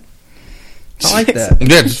gonna it. do, I like that.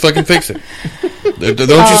 Yeah, just fucking fix it. Don't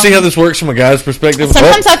you see how this works from a guy's perspective?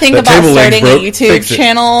 Sometimes Oh, I think that about table leg's starting a broke. YouTube Fix it.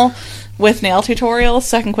 channel with nail tutorials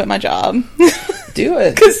so I can quit my job. Do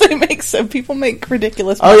it. Because people make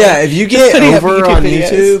ridiculous Oh money. yeah, if you Just get putting up over on videos.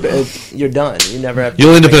 YouTube, you're done. You never have to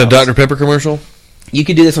You'll do end up in a anything else. Dr. Pepper commercial. You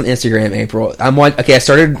could do this on Instagram, April. I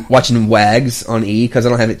started watching Wags on E because I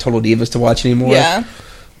don't have Total Divas to watch anymore. Yeah.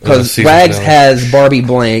 Because Season Wags finale. has Barbie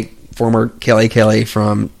Blank, former Kelly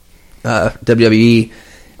from WWE.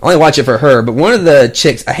 I only watch it for her, but one of the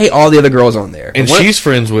chicks, I hate all the other girls on there. And One- she's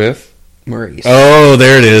friends with... Maurice. Oh,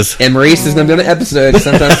 there it is. And Maurice is going to be on an episode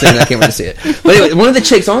sometime soon. I can't wait to see it. But anyway, one of the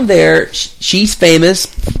chicks on there, she's famous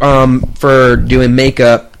for doing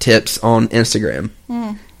makeup tips on Instagram.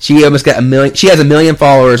 She almost got 1 million. She has 1 million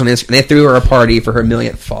followers on Instagram. They threw her a party for her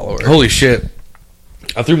 1,000,000th follower. Holy shit.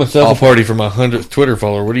 I threw myself a party for my 100th Twitter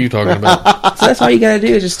follower. What are you talking about? So that's all you got to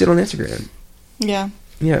do is just do it on Instagram. Yeah.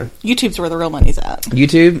 Yeah. YouTube's where the real money's at.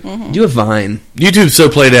 YouTube, do a Vine. YouTube's so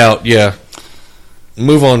played out, yeah.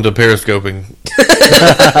 Move on to periscoping.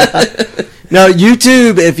 No,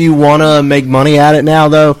 YouTube, if you want to make money at it now,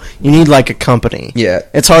 though, you need, like, a company. Yeah.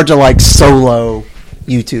 It's hard to, like, solo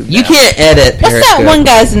YouTube You now. can't edit What's Periscope. that one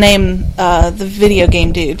guy's name? The video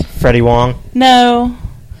game dude. Freddie Wong. No.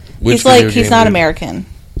 Which He's video not game American.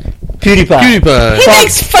 PewDiePie. PewDiePie. He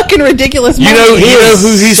makes fucking ridiculous money. You know who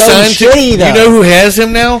he's so signed to? shitty, though. You know who has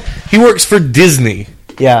him now? He works for Disney.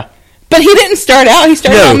 Yeah. But he didn't start out. He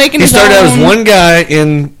started out making he his started own. out as one guy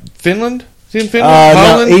in Finland. Is he in Finland? No,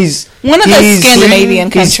 Holland? he's One of those he's-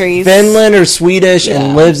 Scandinavian he's countries. Finland or Swedish Yeah.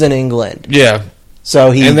 and lives in England. Yeah.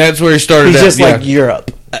 So And that's where he started he's out. just yeah. like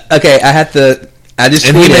Europe. Okay, I just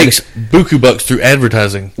And he tweeted, makes buku bucks through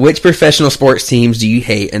advertising. which professional sports teams do you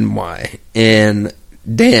hate and why? And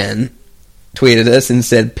Dan tweeted us and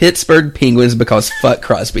said Pittsburgh Penguins because fuck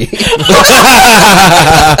Crosby.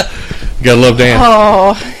 Gotta love Dan.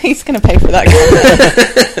 Oh, he's going to pay for that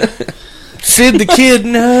guy. Sid the Kid,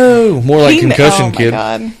 no. More like Concussion Oh, my Kid.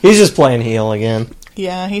 God. He's just playing heel again.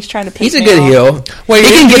 Yeah, he's trying to piss He's a me good off. heel. Wait,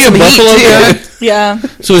 He can get some a heat, Buffalo too. guy? Yeah.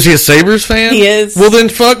 So is he a Sabres fan? He is. Well, then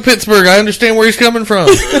fuck Pittsburgh. I understand where he's coming from.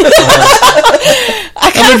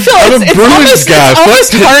 I kind of feel I'm a it's Bruins almost, guy. It's Fuck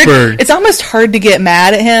almost hard. Pittsburgh. It's almost hard to get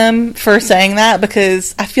mad at him for saying that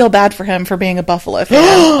because I feel bad for him for being a Buffalo fan.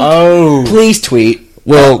 Oh. Please tweet.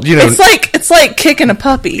 Well, you know, it's like kicking a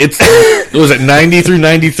puppy. it's was it 90 through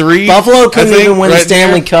 93? Buffalo couldn't even win the right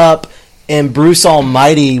Stanley there? Cup, and Bruce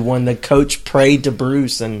Almighty, when the coach prayed to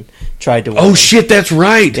Bruce and tried to win. Oh shit, that's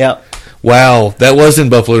right. Yep. Wow, that was in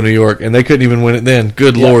Buffalo, New York, and they couldn't even win it then.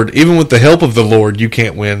 Good Yeah. Lord. Even with the help of the Lord, you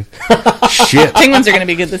can't win. Shit. Penguins are going to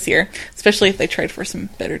be good this year, especially if they trade for some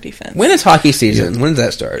better defense. When is hockey season? When does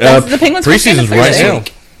that start? The Penguins' first game is preseason's right Thursday. now.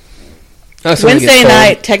 Oh, so when it gets Wednesday cold.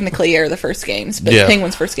 night technically are the first games, but Yeah. the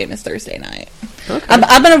Penguins' first game is Thursday night. Okay.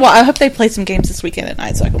 I hope they play some games this weekend at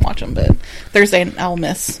night so I can watch them. But Thursday I'll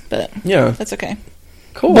miss, but Yeah. that's okay.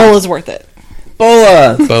 Cool. Bowl is worth it.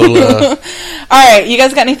 Bola. Bola. All right, you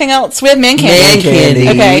guys got anything else? We have man candy. Man candy.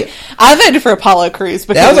 Okay, I voted for Apollo Crews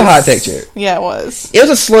because That was a hot picture. Yeah, it was. It was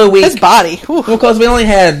a slow week. His body. Whew. Well, because we only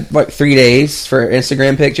had like 3 days for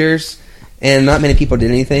Instagram pictures, and not many people did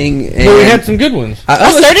anything. And But we had some good ones.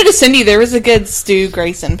 I started to send you. There was a good Stu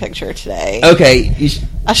Grayson picture today. Okay,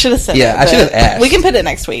 I should have sent it. Yeah, I should have but asked. We can put it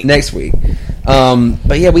next week. next week.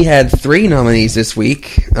 But yeah, we had 3 nominees this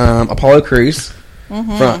week. Apollo Crews.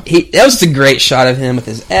 That was a great shot of him with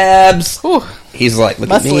his abs. Whew. He's like, look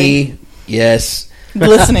Muscly. at me. Yes.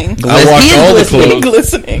 Glistening. I watched He is all the glistening.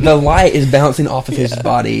 clothes. Glistening. The light is bouncing off of his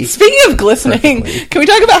body. Speaking of glistening, Perfectly. can we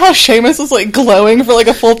talk about how Seamus was like glowing for like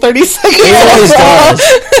a full 30 seconds? He always does.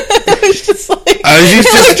 It's just like he's he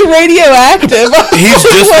just- looked radioactive. He's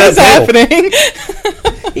just what is that happening?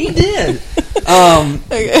 He did.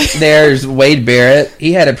 Okay. There's Wade Barrett.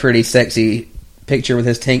 He had a pretty sexy picture with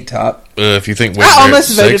his tank top. If you think Wade I Barrett's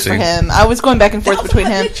almost voted sexy. for him. I was going back and forth That was between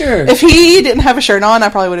my him. picture. If he didn't have a shirt on, I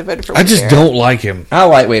probably would have voted for. I Wade just Barrett. don't like him. I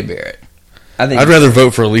like Wade Barrett. I think I'd rather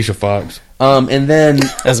vote for Alicia Fox. And then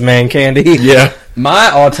As man candy. Yeah. my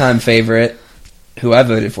all-time favorite, who I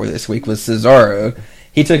voted for this week, was Cesaro.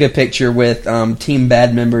 He took a picture with Team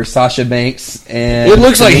Bad member Sasha Banks, and It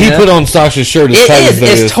looks like he Tamina. put on Sasha's shirt as tight It as is. that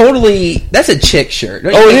It's is. totally. That's a chick shirt.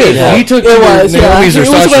 Don't you Oh, it think is. Yeah. He took It either was, yeah. Naomi's or It was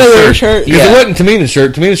one of their Sasha's shirt. shirts. Because Yeah. it wasn't Tamina's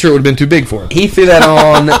shirt. Tamina's shirt would have been too big for him. He threw that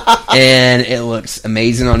on, and it looks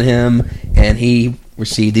amazing on him. And he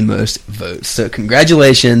received the most votes. So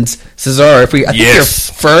congratulations, Cesaro. I think your Yes.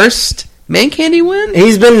 first man candy win.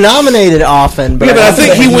 He's been nominated often, but Yeah, but I don't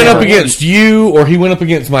think he he's went up never against you, or he went up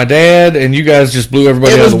against my dad, and you guys just blew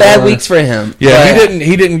everybody It out was of the bad water. weeks for him. Yeah, but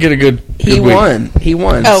he didn't get a good. He good week. won. He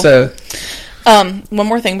won. Oh. So One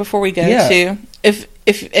more thing before we go Yeah. to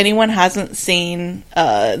if anyone hasn't seen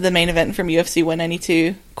the main event from UFC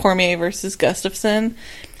 192, Cormier versus Gustafsson,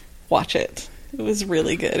 watch it. It was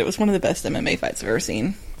really good. It was one of the best MMA fights I've ever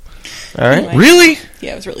seen. All right. Anyway. Really?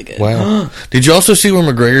 Yeah, it was really good. Wow. Did you also see where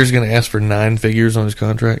McGregor's going to ask for 9 figures on his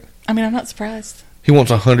contract? I mean, I'm not surprised. He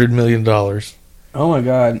wants $100 million. Oh my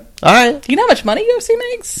god! All right. Do you know how much money UFC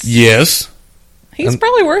makes? Yes. He's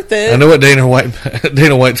probably worth it. I know what Dana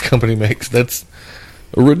White's company makes. That's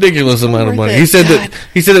a ridiculous amount of money. it. He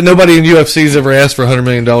said that nobody in UFC's ever asked for $100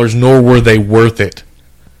 million, nor were they worth it.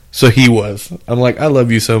 So he was. I'm like, I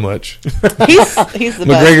love you so much. He's the best.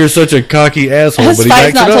 McGregor's such a cocky asshole, His but he fight's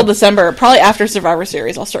backs not it until up. December. Probably after Survivor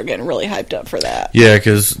Series, I'll start getting really hyped up for that. Yeah,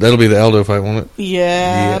 because that'll be the Aldo fight, won't it?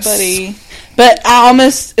 Yeah, Yes. buddy. But I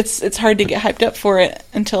almost it's hard to get hyped up for it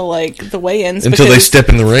until like the weigh-ins. Until they because- step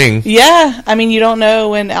in the ring. Yeah, I mean you don't know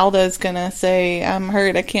when Aldo's gonna say I'm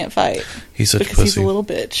hurt, I can't fight. He's such because a he's pussy. a little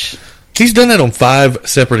bitch. He's done that on 5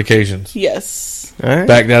 separate occasions. Yes, All right.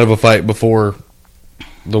 Backed out of a fight before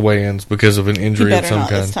the weigh-ins because of an he injury of better some not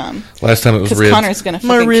kind. this time. Last time it was Because ribs. Connor's gonna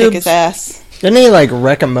My fucking ribs. kick his ass. Didn't he like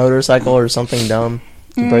wreck a motorcycle or something dumb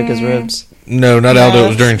to break his ribs? No, not No, Aldo. It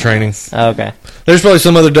was during it's- training. Oh, okay. There's probably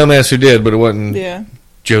some other dumbass who did, but it wasn't Yeah.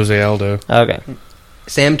 Jose Aldo. Okay.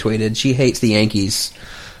 Sam tweeted she hates the Yankees,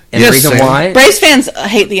 and Yes, the reason Sam. why Braves fans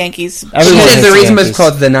hate the Yankees. she Everyone says hates the the reason was Yankees.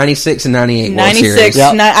 because the '96 and '98 World 96. Series.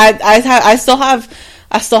 Yep.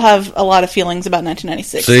 I still have a lot of feelings about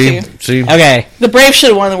 1996 too. See? Okay. The Braves should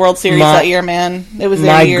have won the World Series My- that year, man. It was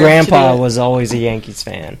their My year grandpa to do it. was always a Yankees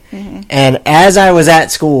fan. And as I was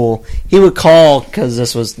at school, he would call, because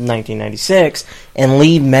this was 1996, and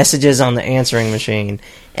leave messages on the answering machine.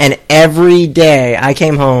 And every day I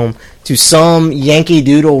came home to some Yankee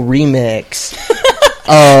Doodle remix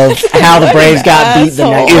of how the What Braves an got beat the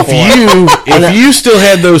night asshole. before. If you still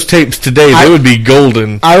had those tapes today, they would be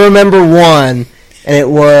golden. I remember one, and it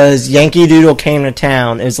was Yankee Doodle came to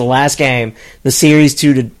town. It was the last game, the series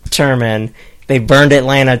to determine. They burned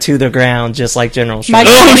Atlanta to the ground, just like General My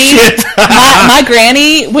Sherman. granny, my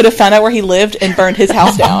granny would have found out where he lived and burned his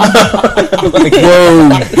house down.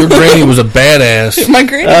 Whoa, your granny was a badass. My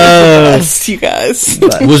granny was the best, you guys.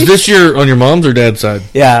 Was this on your mom's or dad's side?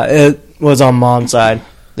 Yeah, it was on Mom's side,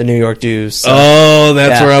 the New York Jews. So. Oh,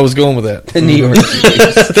 that's Yeah. where I was going with that. The New York.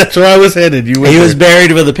 That's where I was headed. You went He was there.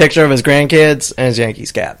 buried with a picture of his grandkids and his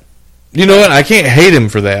Yankees cap. You know what? I can't hate him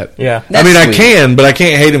for that. Yeah. I mean, I sweet. can, but I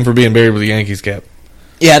can't hate him for being buried with a Yankees cap.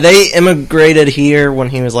 Yeah, they immigrated here when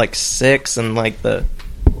he was like 6 and like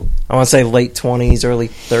I want to say late 20s, early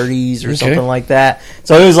 30s or Okay. something like that.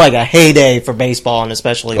 So it was like a heyday for baseball and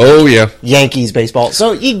especially like Oh, yeah. Yankees baseball.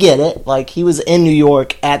 So you get it. Like he was in New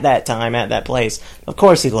York at that time, at that place. Of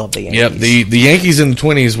course he loved the Yankees. Yep, the Yankees in the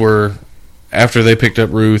 20s were after they picked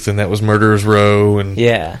up Ruth, and that was Murderer's Row, and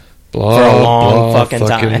Yeah. blah, For a long blah, fucking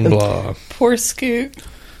time. blah. Poor Scoot.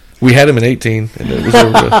 We had him in 18, and it was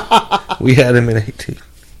over with. We had him in 18.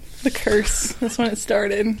 The curse. That's when it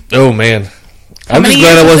started. Oh, man. How I'm many just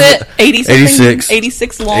glad I years was wasn't... it? 80 something? 86.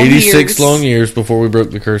 86 long 86 years. long years before we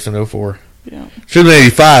broke the curse in 04. Yeah. Should have been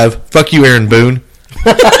 85. Fuck you, Aaron Boone.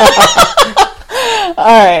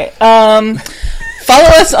 Alright. Follow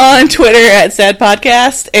us on Twitter at Sad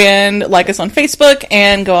Podcast and like us on Facebook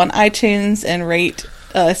and go on iTunes and rate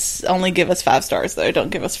us. Only give us 5 stars though. Don't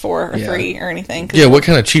give us 4 or 3 or anything. 'cause Yeah, what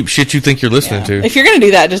kind of cheap shit you think you're listening to? if you're going to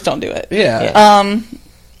do that, just don't do it. Yeah.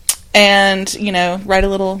 And, write a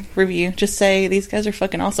little review. Just say, these guys are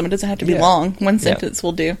fucking awesome. It doesn't have to be Yeah. long. One sentence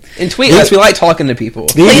will do. And tweet us. We like talking to people.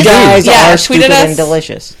 These Please guys do. Yeah, are tweet stupid at and us.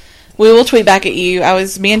 delicious. We will tweet back at you.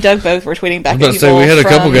 Me and Doug both were tweeting back I was about at to say, people. we had a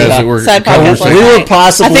couple from guys that were Sad conversing. Podcast last We were night.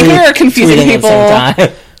 possibly I think we were confusing tweeting people. at the same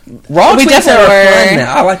time. Raw We tweets definitely are were. fun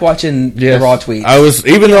now. I like watching the raw tweets.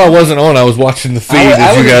 Even though I wasn't on, I was watching the feed I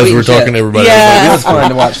as you was guys tweeting were talking shit. to everybody. Yeah. I It was was fun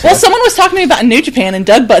to watch. Well, that. someone was talking to me about New Japan, and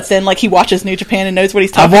Doug butts in like he watches New Japan and knows what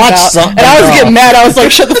he's talking watched about. some- And I was getting mad. I was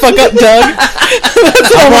like, "Shut the fuck up, Doug." That's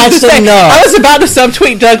what I wanted watched to say. enough. I was about to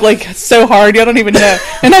subtweet Doug like so hard, you don't even know.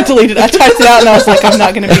 And I deleted it. I typed it out, and I was like, "I'm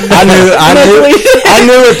not going to be." I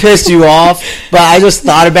knew it pissed you off, but I just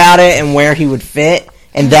thought about it and where he would fit,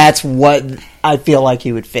 and that's what I feel like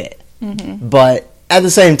he would fit. Mm-hmm. But at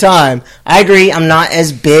the same time, I agree. I'm not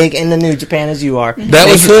as big into New Japan as you are. That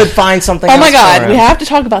They was- could find something. Oh my else for God, him. we have to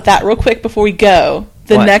talk about that real quick before we go.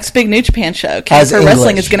 The What? next big New Japan show, Has King for Wrestling,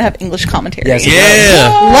 English. is going to have English commentary. Yes, it Yeah.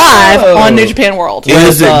 Live on New Japan World.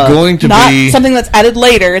 Is it With, going to Not be... something that's added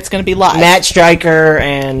later. It's going to be live. Matt Stryker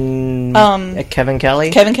and Kevin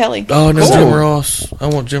Kelly. Kevin Kelly. Oh, no, Cool. Jim Ross. I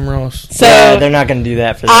want Jim Ross. So Yeah, they're not going to do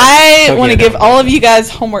that for this. I Don't want to get give it. all of you guys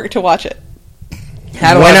homework to watch it.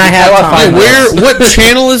 How do When I have how do time. find Wait, those? what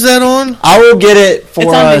channel is that on? I will get it It's for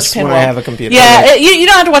on New us Japan when I World. have a computer. Yeah, you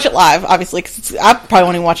don't have to watch it live, obviously. Cause I probably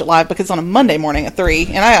won't even watch it live because it's on a Monday morning at 3,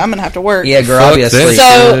 and I'm going to have to work. Yeah, girl, Fuck I'll be this. asleep.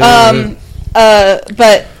 So,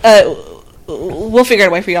 But we'll figure out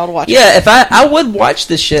a way for y'all to watch it. Yeah, if I would watch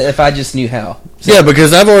this shit if I just knew how. So, yeah,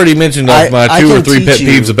 because I've already mentioned my 2 or 3 pet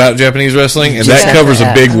peeves about Japanese wrestling, and that covers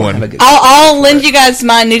a big one. I'll lend you guys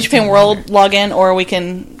my New Japan World login, or we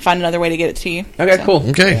can find another way to get it to you. Okay, cool.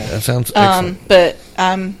 Okay, that sounds excellent. But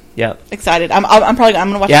I'm excited. I'm probably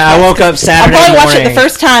going to watch it. Yeah, I woke up Saturday I'll probably morning. watch it the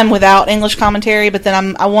first time without English commentary, but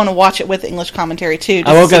then I want to watch it with English commentary too.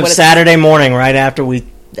 I woke up Saturday morning right after we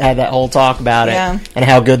had that whole talk about it and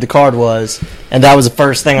how good the card was, and that was the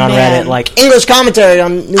first thing on Reddit, like English commentary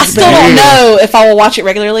on New Japan. I still don't know if I will watch it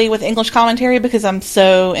regularly with English commentary because I'm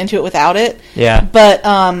so into it without it. Yeah, but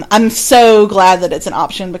I'm so glad that it's an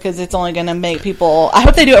option because it's only going to make people. I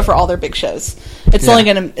hope they do it for all their big shows. It's only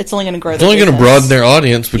going to grow. It's only going to broaden their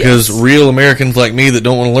audience because real Americans like me that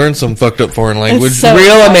don't want to learn some fucked up foreign language. So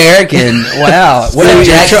real American. Wow, what a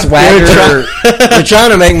Jack Swagger. You're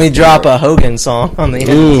trying to make me drop a Hogan song on the end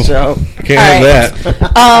of the show. I can't have that.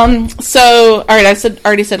 So, all right, I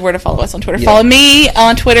already said where to follow us on Twitter. Yeah. Follow me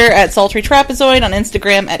on Twitter at Sultry Trapezoid, on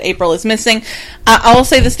Instagram at April is Missing. I will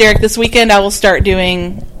say this, Derek, this weekend I will start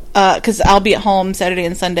doing, because I'll be at home Saturday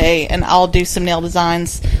and Sunday, and I'll do some nail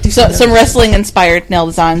designs, some wrestling-inspired nail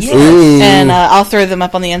designs, and I'll throw them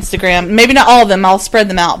up on the Instagram. Maybe not all of them, I'll spread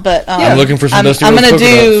them out, but I'm looking for some Dusty I'm going to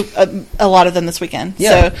do a lot of them this weekend.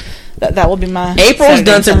 Yeah. So that will be my. April's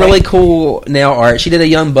done some really cool nail art. She did a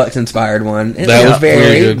Young Bucks inspired one. That was very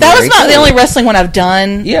really good. That was not the only wrestling one I've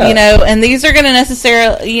done. Yeah. And these are going to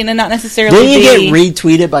necessarily, not necessarily. Didn't you get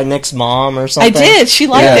retweeted by Nick's mom or something? I did. She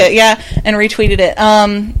liked it, and retweeted it.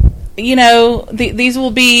 These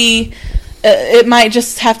will be. It might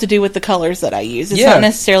just have to do with the colors that I use. It's not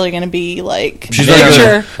necessarily going to be like a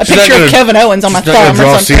picture of Kevin Owens on my thumb or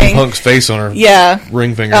something. CM Punk's face on her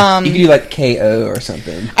ring finger. You could do like KO or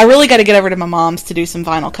something. I really got to get over to my mom's to do some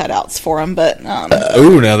vinyl cutouts for them, but now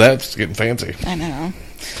that's getting fancy. I know.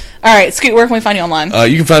 All right, Scoot, where can we find you online?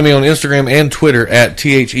 You can find me on Instagram and Twitter at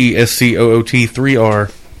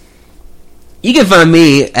THESCOOT3R. You can find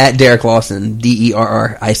me at Derrick Lawson,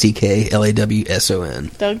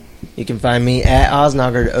 DERRICKLAWSON. Doug? You can find me at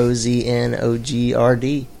Oznogard,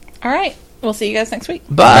 OZNOGRD. All right. We'll see you guys next week.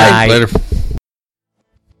 Bye. Later.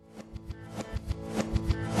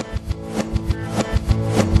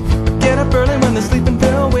 Get up early when the sleeping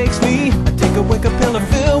pill wakes me. I take a wake up pill to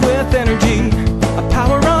fill with energy. I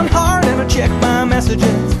power on hard and I check my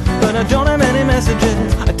messages, but I don't have any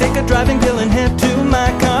messages. I take a driving pill and head to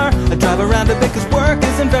my car. I drive around a bit cause work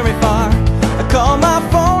isn't very far. I call my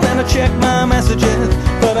phone and I check my messages,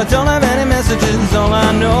 but I don't have any messages. All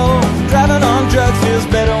I know is driving on drugs feels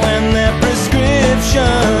better when they're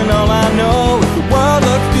prescription. All I know is the world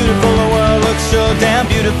looks beautiful, the world looks so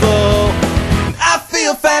damn beautiful. I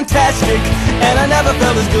feel fantastic, and I never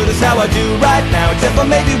felt as good as how I do right now. Except for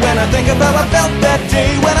maybe when I think of how I felt that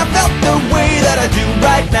day, when I felt the way that I do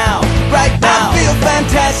right now. Right now, I feel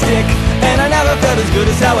fantastic, and I never felt as good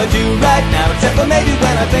as how I do right now. Except for maybe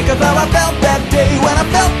when I think of how I felt that day, when I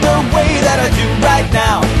felt the way that I do right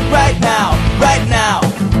now. Right now, right now.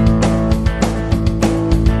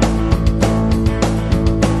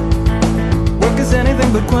 Work is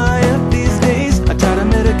anything but quiet these days. I try to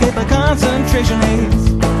mitigate my concentration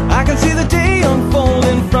haze. I can see the day unfold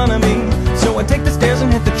in front of me, so I take the stairs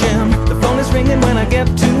and hit the gym. The phone is ringing when I get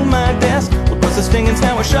to my desk. What was the stinging's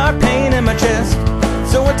now a sharp pain in my chest.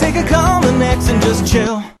 So I take a Cominex and just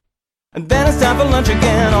chill. And then it's time for lunch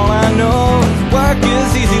again. All I know is work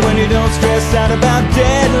is easy when you don't stress out about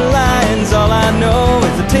deadlines. All I know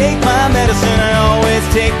is to take my medicine. I always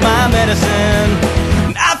take my medicine.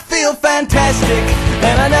 I feel fantastic,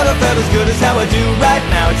 and I never felt as good as how I do right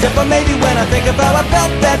now. Except for maybe when I think of how I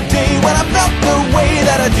felt that day, when I felt the way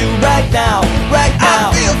that I do right now. Right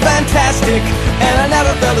now, I feel fantastic, and I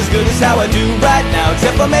never felt as good as how I do right now.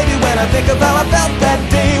 Except for maybe when I think of how I felt that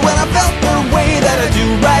day, when I felt the way that I do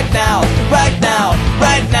right now. Right now,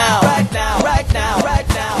 right now, right now, right now, right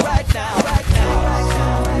now, right now, right now.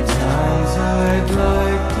 Sometimes I'd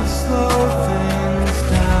like to slow things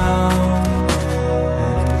down.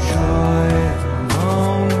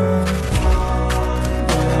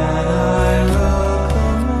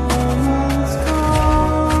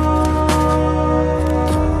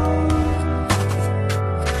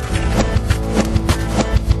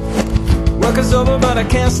 Work is over, but I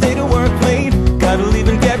can't stay to work late. Gotta leave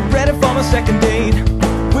and get ready for my second date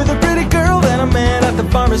with a pretty girl that I met at the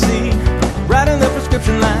pharmacy. Writing the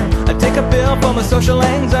prescription line, I take a pill for my social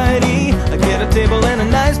anxiety. I get a table and a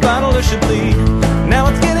nice bottle of Chablis. Now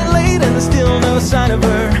it's getting late and there's still no sign of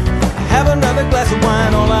her. I have another glass of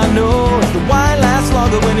wine. All I know is the wine lasts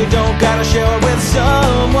longer when you don't gotta share it with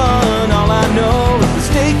someone. All I know is the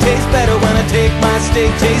steak tastes better when I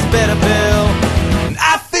steak tastes better, Bill. And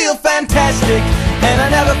I feel fantastic, and I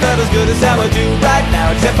never felt as good as how I do right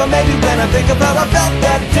now. Except for maybe when I think of how I felt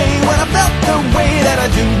that day, when I felt the way that I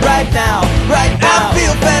do right now. Right now, I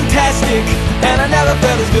feel fantastic, and I never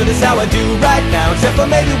felt as good as how I do right now. Except for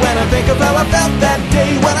maybe when I think of how I felt that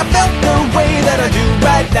day, when I